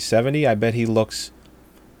 Yeah, when he's 70, I bet he looks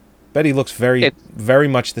very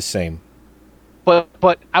much the same.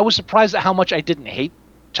 But I was surprised at how much I didn't hate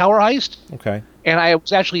Tower Heist. Okay. And I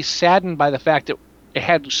was actually saddened by the fact that it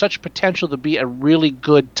had such potential to be a really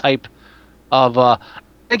good type of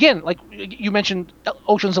again, like you mentioned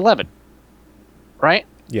Ocean's 11. Right?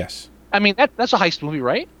 Yes. I mean that's a heist movie,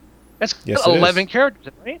 right? That's yes, 11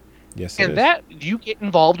 characters, right? Yes, and that you get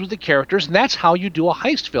involved with the characters, and that's how you do a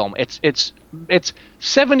heist film. It's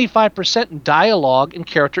 75% dialogue and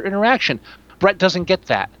character interaction. Brett doesn't get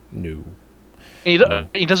that. No. And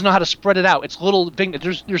he doesn't know how to spread it out. It's little thing.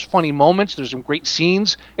 There's funny moments. There's some great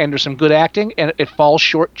scenes, and there's some good acting, and it falls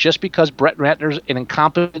short just because Brett Ratner's an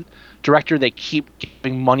incompetent director. They keep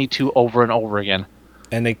giving money to over and over again.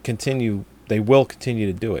 And they will continue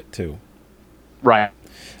to do it too. Right.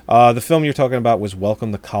 The film you're talking about was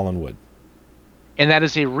Welcome to Collinwood. And that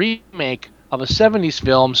is a remake of a 70s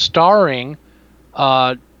film starring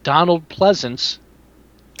Donald Pleasance.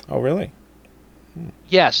 Oh, really?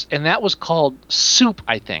 Yes, and that was called Soup,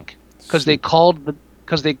 I think, because they called the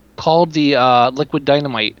liquid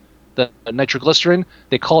dynamite, the nitroglycerin,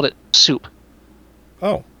 they called it Soup.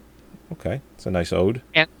 Oh, okay. It's a nice ode.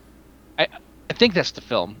 And I think that's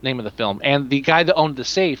the name of the film. And the guy that owned the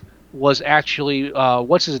safe was actually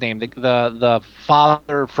what's his name? The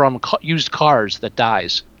father from Used Cars that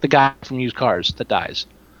dies. The guy from Used Cars that dies.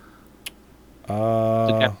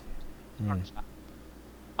 I'm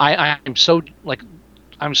so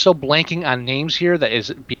blanking on names here that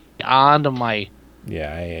is beyond my.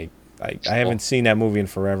 Yeah, I haven't seen that movie in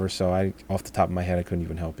forever, so off the top of my head I couldn't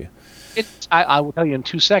even help you. I will tell you in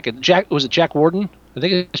 2 seconds. Was it Jack Warden? I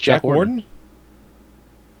think it's Jack Warden.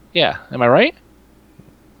 Yeah, am I right?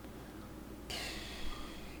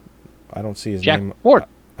 I don't see his Jack name. Warden.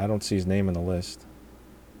 I don't see his name in the list.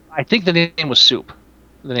 I think the name was Soup,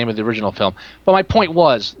 the name of the original film. But my point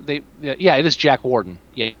was, it is Jack Warden.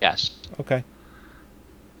 Yes. Okay.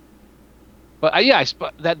 But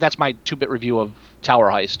that's my 2-bit review of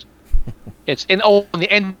Tower Heist. And the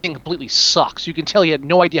ending completely sucks. You can tell he had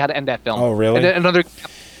no idea how to end that film. Oh, really? And another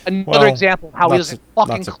example of how he doesn't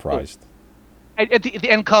fucking. Not surprised. At the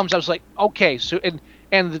end comes, I was like, okay, so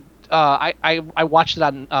I watched it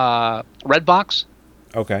on Redbox.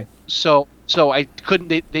 Okay. So I couldn't.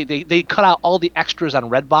 They cut out all the extras on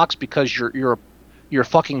Redbox because you're a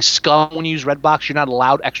fucking scum when you use Redbox. You're not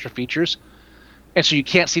allowed extra features, and so you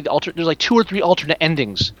can't see the alternate. There's like 2 or 3 alternate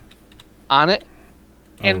endings on it,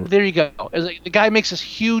 and there you go. It's like, the guy makes this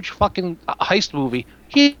huge fucking heist movie.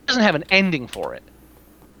 He doesn't have an ending for it.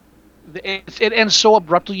 It ends so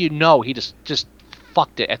abruptly. He just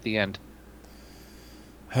fucked it at the end.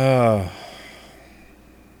 That's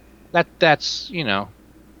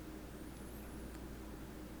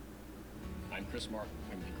I'm Chris Martin.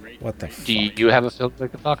 What the? Do you have a film to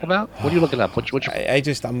talk about? What are you looking up? I'm just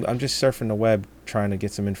surfing the web trying to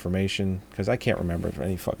get some information because I can't remember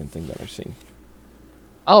any fucking thing that I've seen.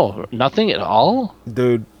 Oh, nothing at all,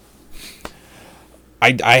 dude.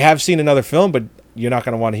 I have seen another film, but you're not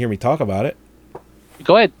going to want to hear me talk about it.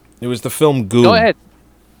 Go ahead. It was the film Goon. Go ahead.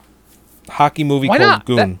 Hockey movie Why called not?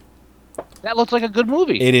 Goon. That looks like a good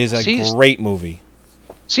movie. It is a great movie.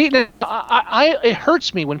 See, it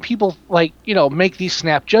hurts me when people make these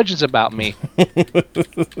snap judgments about me.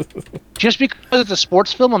 Just because it's a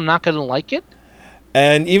sports film, I'm not going to like it.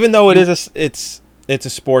 And even though it's a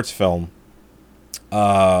sports film,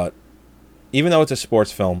 it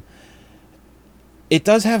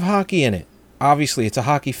does have hockey in it. Obviously, it's a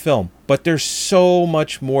hockey film, but there's so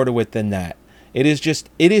much more to it than that. It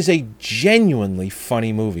is a genuinely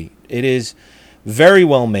funny movie. It is very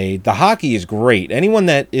well made. The hockey is great. Anyone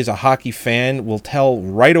that is a hockey fan will tell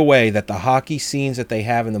right away that the hockey scenes that they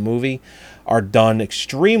have in the movie are done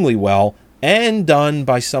extremely well and done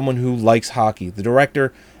by someone who likes hockey. The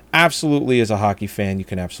director absolutely is a hockey fan. You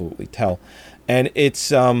can absolutely tell. And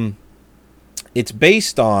it's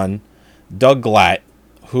based on Doug Glatt,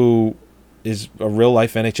 who is a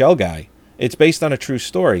real-life NHL guy. It's based on a true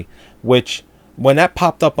story, which when that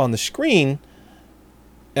popped up on the screen,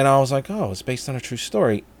 and I was like, oh, it's based on a true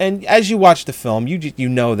story. And as you watch the film, you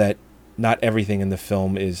know that not everything in the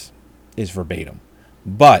film is verbatim.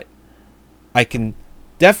 But I can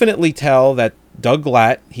definitely tell that Doug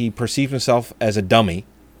Glatt, he perceived himself as a dummy.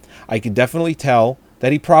 I can definitely tell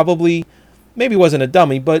that he probably, maybe wasn't a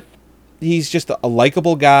dummy, but he's just a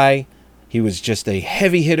likable guy. He was just a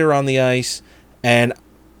heavy hitter on the ice, and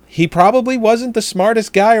he probably wasn't the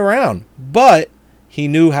smartest guy around, but he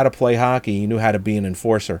knew how to play hockey. He knew how to be an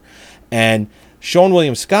enforcer. And Sean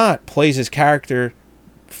William Scott plays his character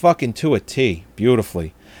fucking to a T,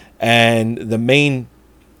 beautifully. And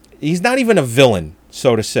he's not even a villain,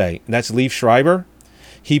 so to say. And that's Liev Schreiber.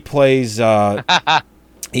 He plays Ross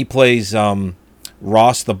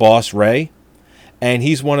the Boss Ray. And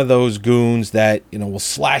he's one of those goons that, will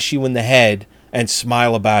slash you in the head and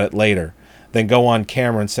smile about it later. Then go on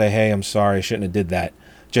camera and say, hey, I'm sorry, I shouldn't have did that,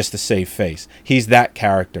 just to save face. He's that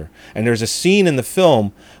character. And there's a scene in the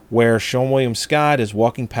film where Sean William Scott is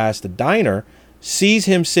walking past a diner, sees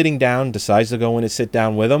him sitting down, decides to go in and sit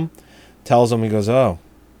down with him, tells him, he goes, oh,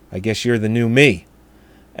 I guess you're the new me.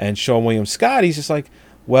 And Sean William Scott, he's just like,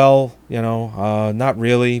 well, not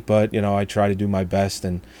really, but, I try to do my best.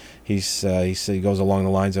 And he goes along the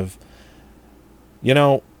lines of,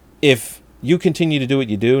 if you continue to do what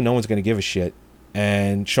you do, no one's going to give a shit.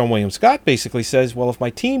 And Sean William Scott basically says, well, if my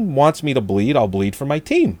team wants me to bleed, I'll bleed for my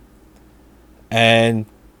team. And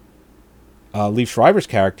Liev Schreiber's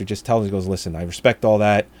character just tells him, he goes, listen, I respect all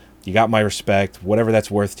that. You got my respect, whatever that's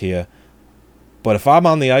worth to you. But if I'm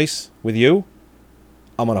on the ice with you,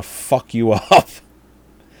 I'm going to fuck you up.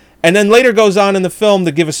 And then later goes on in the film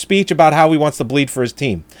to give a speech about how he wants to bleed for his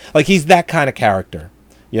team. Like, he's that kind of character,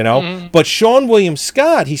 Mm-hmm. But Sean William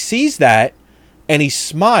Scott, he sees that and he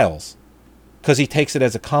smiles because he takes it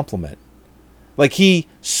as a compliment. Like, he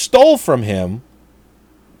stole from him.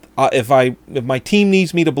 If my team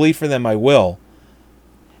needs me to bleed for them, I will.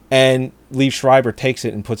 And Liev Schreiber takes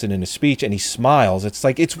it and puts it in a speech, and he smiles. It's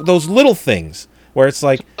like, it's those little things where it's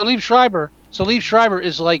like... So Liev Schreiber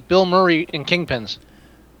is like Bill Murray in Kingpins.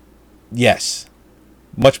 Yes.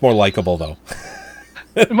 Much more likable, though.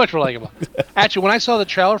 Much more likable. Actually, when I saw the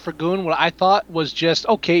trailer for Goon, what I thought was just,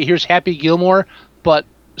 okay, here's Happy Gilmore, but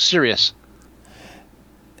serious.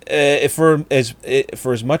 For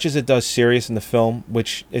as much as it does serious in the film,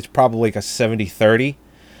 which it's probably like a 70-30,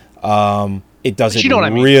 it does it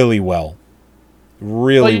really well.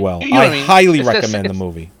 Really well. I highly recommend the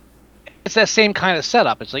movie. It's that same kind of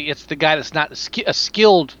setup. It's like it's the guy that's not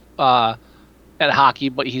skilled at hockey,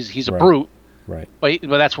 but he's a brute. Right. But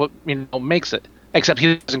that's what makes it. Except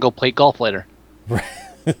he doesn't go play golf later. Right.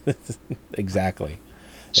 Exactly.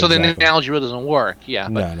 So then the analogy really doesn't work. Yeah.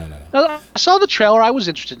 No. I saw the trailer. I was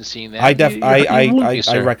interested in seeing that.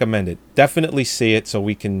 I recommend it. Definitely see it so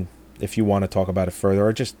we can, if you want to talk about it further,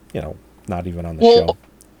 or just not even on the show.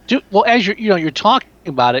 As you're talking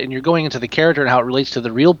about it and you're going into the character and how it relates to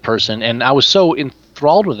the real person, and I was so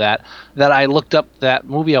enthralled with that I looked up that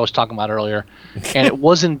movie I was talking about earlier, and it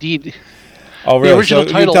was indeed. Oh, really? The original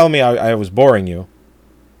title. You're telling me I was boring you?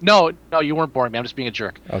 No, you weren't boring me. I'm just being a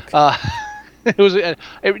jerk. Okay. It was it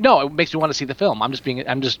makes me want to see the film. I'm just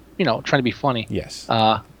trying to be funny. Yes.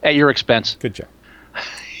 At your expense. Good job.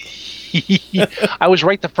 I was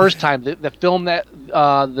right the first time. The film that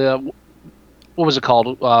what was it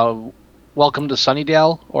called? Welcome to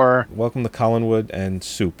Sunnydale or Welcome to Collinwood and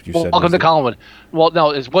Soup. You said. Welcome to Collinwood. Well,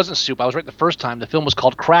 no, it wasn't Soup. I was right the first time. The film was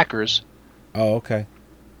called Crackers. Oh, okay.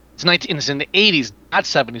 It's in the 80s, not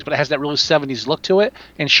 70s, but it has that really 70s look to it.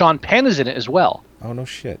 And Sean Penn is in it as well. Oh, no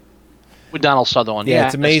shit. With Donald Sutherland. Yeah,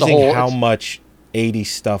 it's amazing how much 80s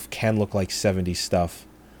stuff can look like 70s stuff.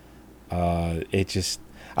 I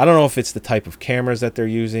don't know if it's the type of cameras that they're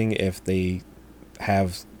using, if they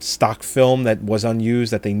have stock film that was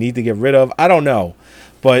unused that they need to get rid of. I don't know.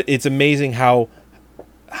 But it's amazing how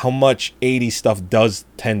much 80s stuff does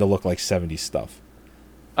tend to look like 70s stuff.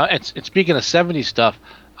 And speaking of 70s stuff,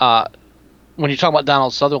 when you talk about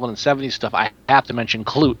Donald Sutherland and 70s stuff, I have to mention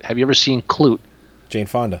Klute. Have you ever seen Klute? Jane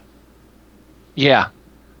Fonda. Yeah.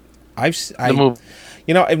 I've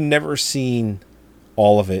never seen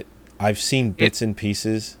all of it. I've seen bits and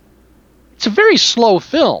pieces. It's a very slow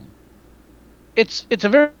film. It's a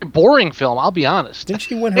very boring film, I'll be honest. Didn't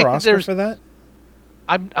she win her Oscar for that?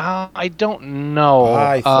 I don't know.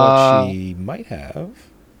 I thought she might have.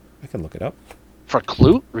 I can look it up. For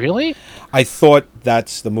Klute? Really? I thought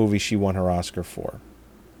that's the movie she won her Oscar for.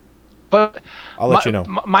 But I'll let you know.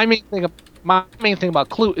 My main thing about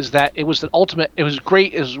Klute is that it was the ultimate. It was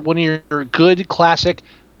great. It was one of your good classic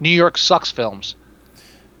New York Sucks films.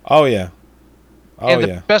 Oh yeah. And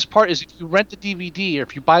the best part is if you rent the DVD or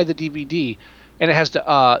if you buy the DVD, and it has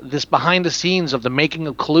this behind the scenes of the making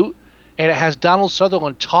of Klute, and it has Donald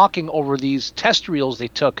Sutherland talking over these test reels they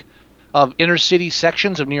took of inner city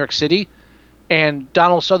sections of New York City. And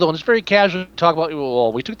Donald Sutherland is very casual to talk about,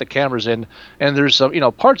 well, we took the cameras in, and there's some,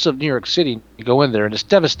 parts of New York City, you go in there, and it's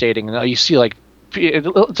devastating. And you see, like,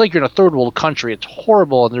 it's like you're in a third world country. It's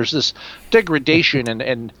horrible, and there's this degradation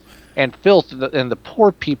and filth, and the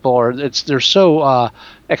poor people they're so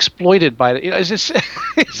exploited by it. It's just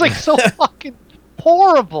it's like so fucking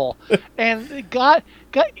horrible. And God,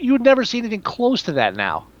 you would never see anything close to that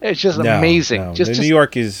now. It's just amazing. No. Just New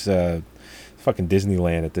York is fucking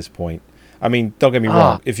Disneyland at this point. I mean, don't get me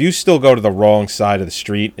wrong. If you still go to the wrong side of the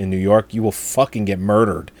street in New York, you will fucking get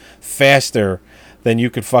murdered faster than you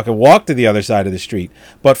could fucking walk to the other side of the street.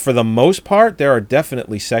 But for the most part, there are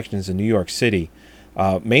definitely sections in New York City,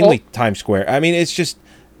 mainly Times Square. I mean, it's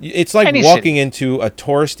like walking into a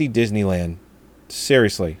touristy Disneyland.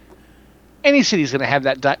 Seriously. Any city's going to have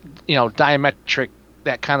that, diametric,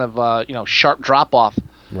 that kind of, sharp drop off.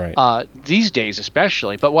 Right. These days,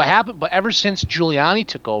 especially. But what happened? But ever since Giuliani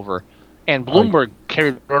took over, and Bloomberg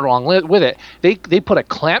carried it along with it, they put a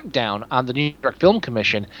clamp down on the New York Film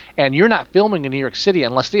Commission, and you're not filming in New York City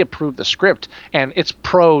unless they approve the script, and it's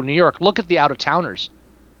pro New York. Look at the Out of Towners.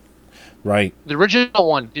 Right. The original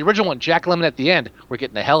one, Jack Lemmon at the end. We're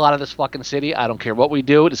getting the hell out of this fucking city. I don't care what we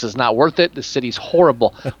do. This is not worth it. This city's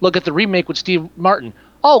horrible. Look at the remake with Steve Martin.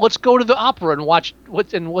 Oh, let's go to the opera and watch.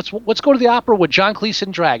 Let's go to the opera with John Cleese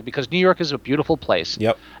and drag, because New York is a beautiful place.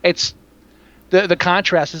 Yep. It's the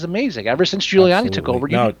contrast is amazing. Ever since Giuliani took over,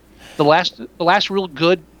 the last real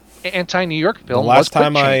good anti-New York film. The last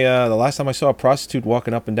time I saw a prostitute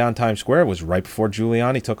walking up and down Times Square was right before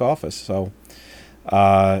Giuliani took office. So,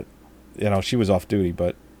 she was off duty,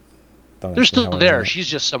 but they're still there. She's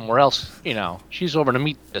just somewhere else. She's over in the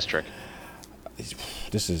meat district.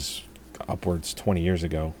 This is upwards 20 years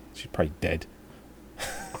ago. She's probably dead.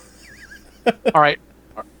 All right,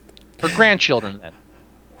 her grandchildren then.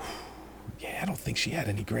 Yeah, I don't think she had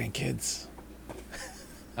any grandkids.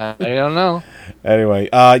 I don't know. Anyway,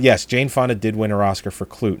 yes, Jane Fonda did win her Oscar for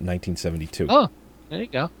Clute in 1972. Oh, there you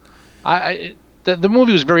go. The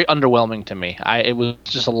movie was very underwhelming to me. It was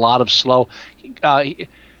just a lot of slow. I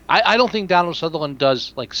don't think Donald Sutherland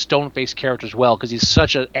does like stone-faced characters well, because he's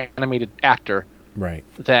such an animated actor. Right.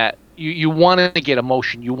 That you want to get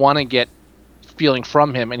emotion, you want to get feeling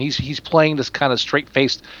from him, and he's playing this kind of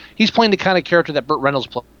straight-faced. He's playing the kind of character that Burt Reynolds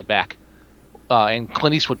played back, and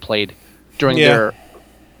Clint Eastwood played during their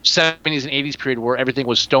 70s and 80s period, where everything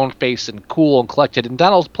was stone-faced and cool and collected. And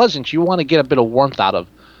Donald Pleasance, you want to get a bit of warmth out of.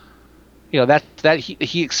 That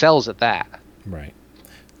he excels at that. Right.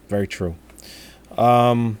 Very true.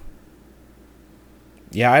 I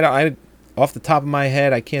off the top of my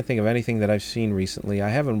head, I can't think of anything that I've seen recently. I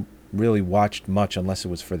haven't really watched much unless it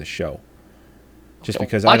was for the show. Just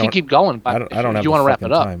because I can keep going. But I don't have. You want to wrap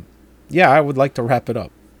it up? Time. Yeah, I would like to wrap it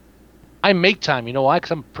up. I make time. You know why?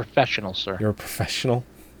 Because I'm a professional, sir. You're a professional.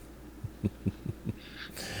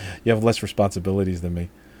 You have less responsibilities than me.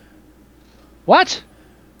 What?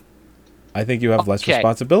 I think you have less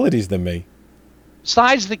responsibilities than me.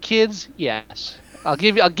 Besides the kids, yes. I'll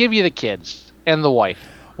give you the kids and the wife.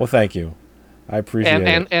 Well, thank you. I appreciate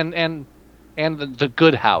it. And the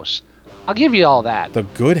good house. I'll give you all that. The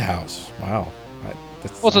good house. Wow.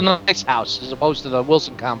 It's a nice house as opposed to the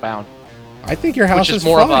Wilson compound. I think your house is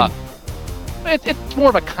more fine. It's more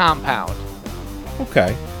of a compound.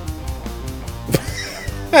 Okay.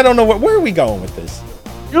 I don't know where are we going with this.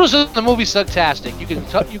 You're listening to the movie Sucktastic.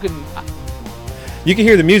 You can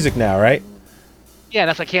hear the music now, right? Yeah,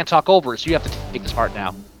 that's I can't talk over it, so you have to take this part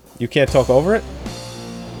now. You can't talk over it?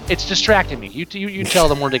 It's distracting me. You tell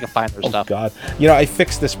them where they can find their stuff. Oh God! I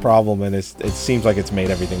fixed this problem, and it seems like it's made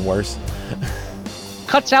everything worse.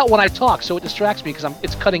 Cuts out when I talk, so it distracts me because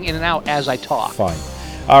it's cutting in and out as I talk. Fine.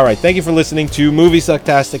 All right. Thank you for listening to Movie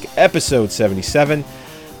Sucktastic, episode 77.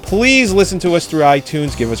 Please listen to us through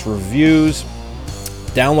iTunes. Give us reviews.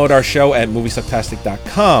 Download our show at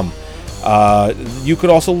moviesucktastic.com. You could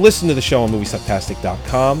also listen to the show on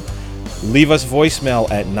moviesucktastic.com. Leave us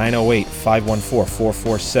voicemail at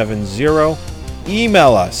 908-514-4470.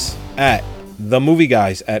 Email us at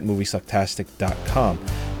themovieguys@moviesucktastic.com.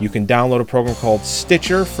 You can download a program called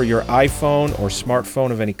Stitcher for your iPhone or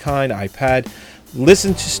smartphone of any kind, iPad.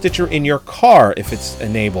 Listen to Stitcher in your car if it's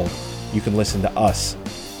enabled. You can listen to us.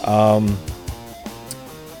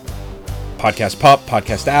 Podcast Pup,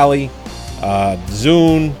 Podcast Alley,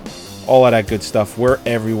 Zune, all of that good stuff. We're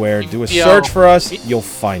everywhere. Do a search for us. You'll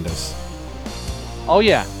find us. Oh,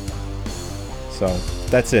 yeah. So,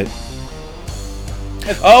 that's it.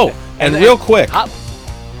 Oh, and real quick.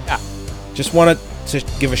 Yeah. Just wanted to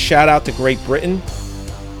give a shout out to Great Britain.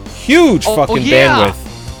 Huge fucking bandwidth.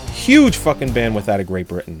 Huge fucking bandwidth out of Great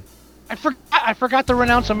Britain. I forgot to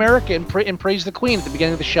renounce America and praise the Queen at the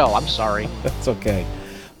beginning of the show. I'm sorry. That's okay.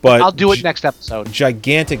 But I'll do it next episode.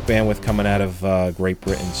 Gigantic bandwidth coming out of Great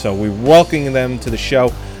Britain. So we're welcoming them to the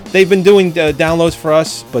show. They've been doing downloads for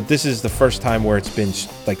us, but this is the first time where it's been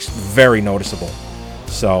like very noticeable.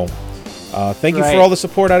 So thank you for all the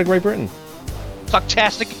support out of Great Britain.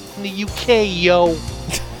 Fantastic in the UK, yo.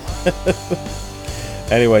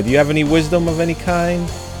 Anyway, do you have any wisdom of any kind?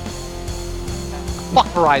 Fuck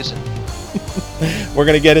Verizon. We're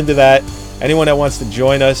going to get into that. Anyone that wants to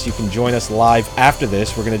join us, you can join us live after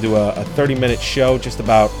this. We're going to do a 30-minute show just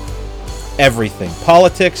about everything.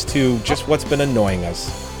 Politics to just what's been annoying us.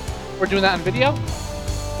 We're doing that on video?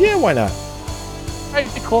 Yeah, why not? All right,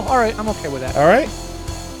 cool. All right, I'm okay with that. All right.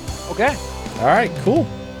 Okay. All right, cool.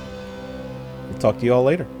 We'll talk to you all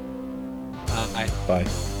later. Bye.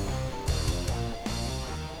 Bye.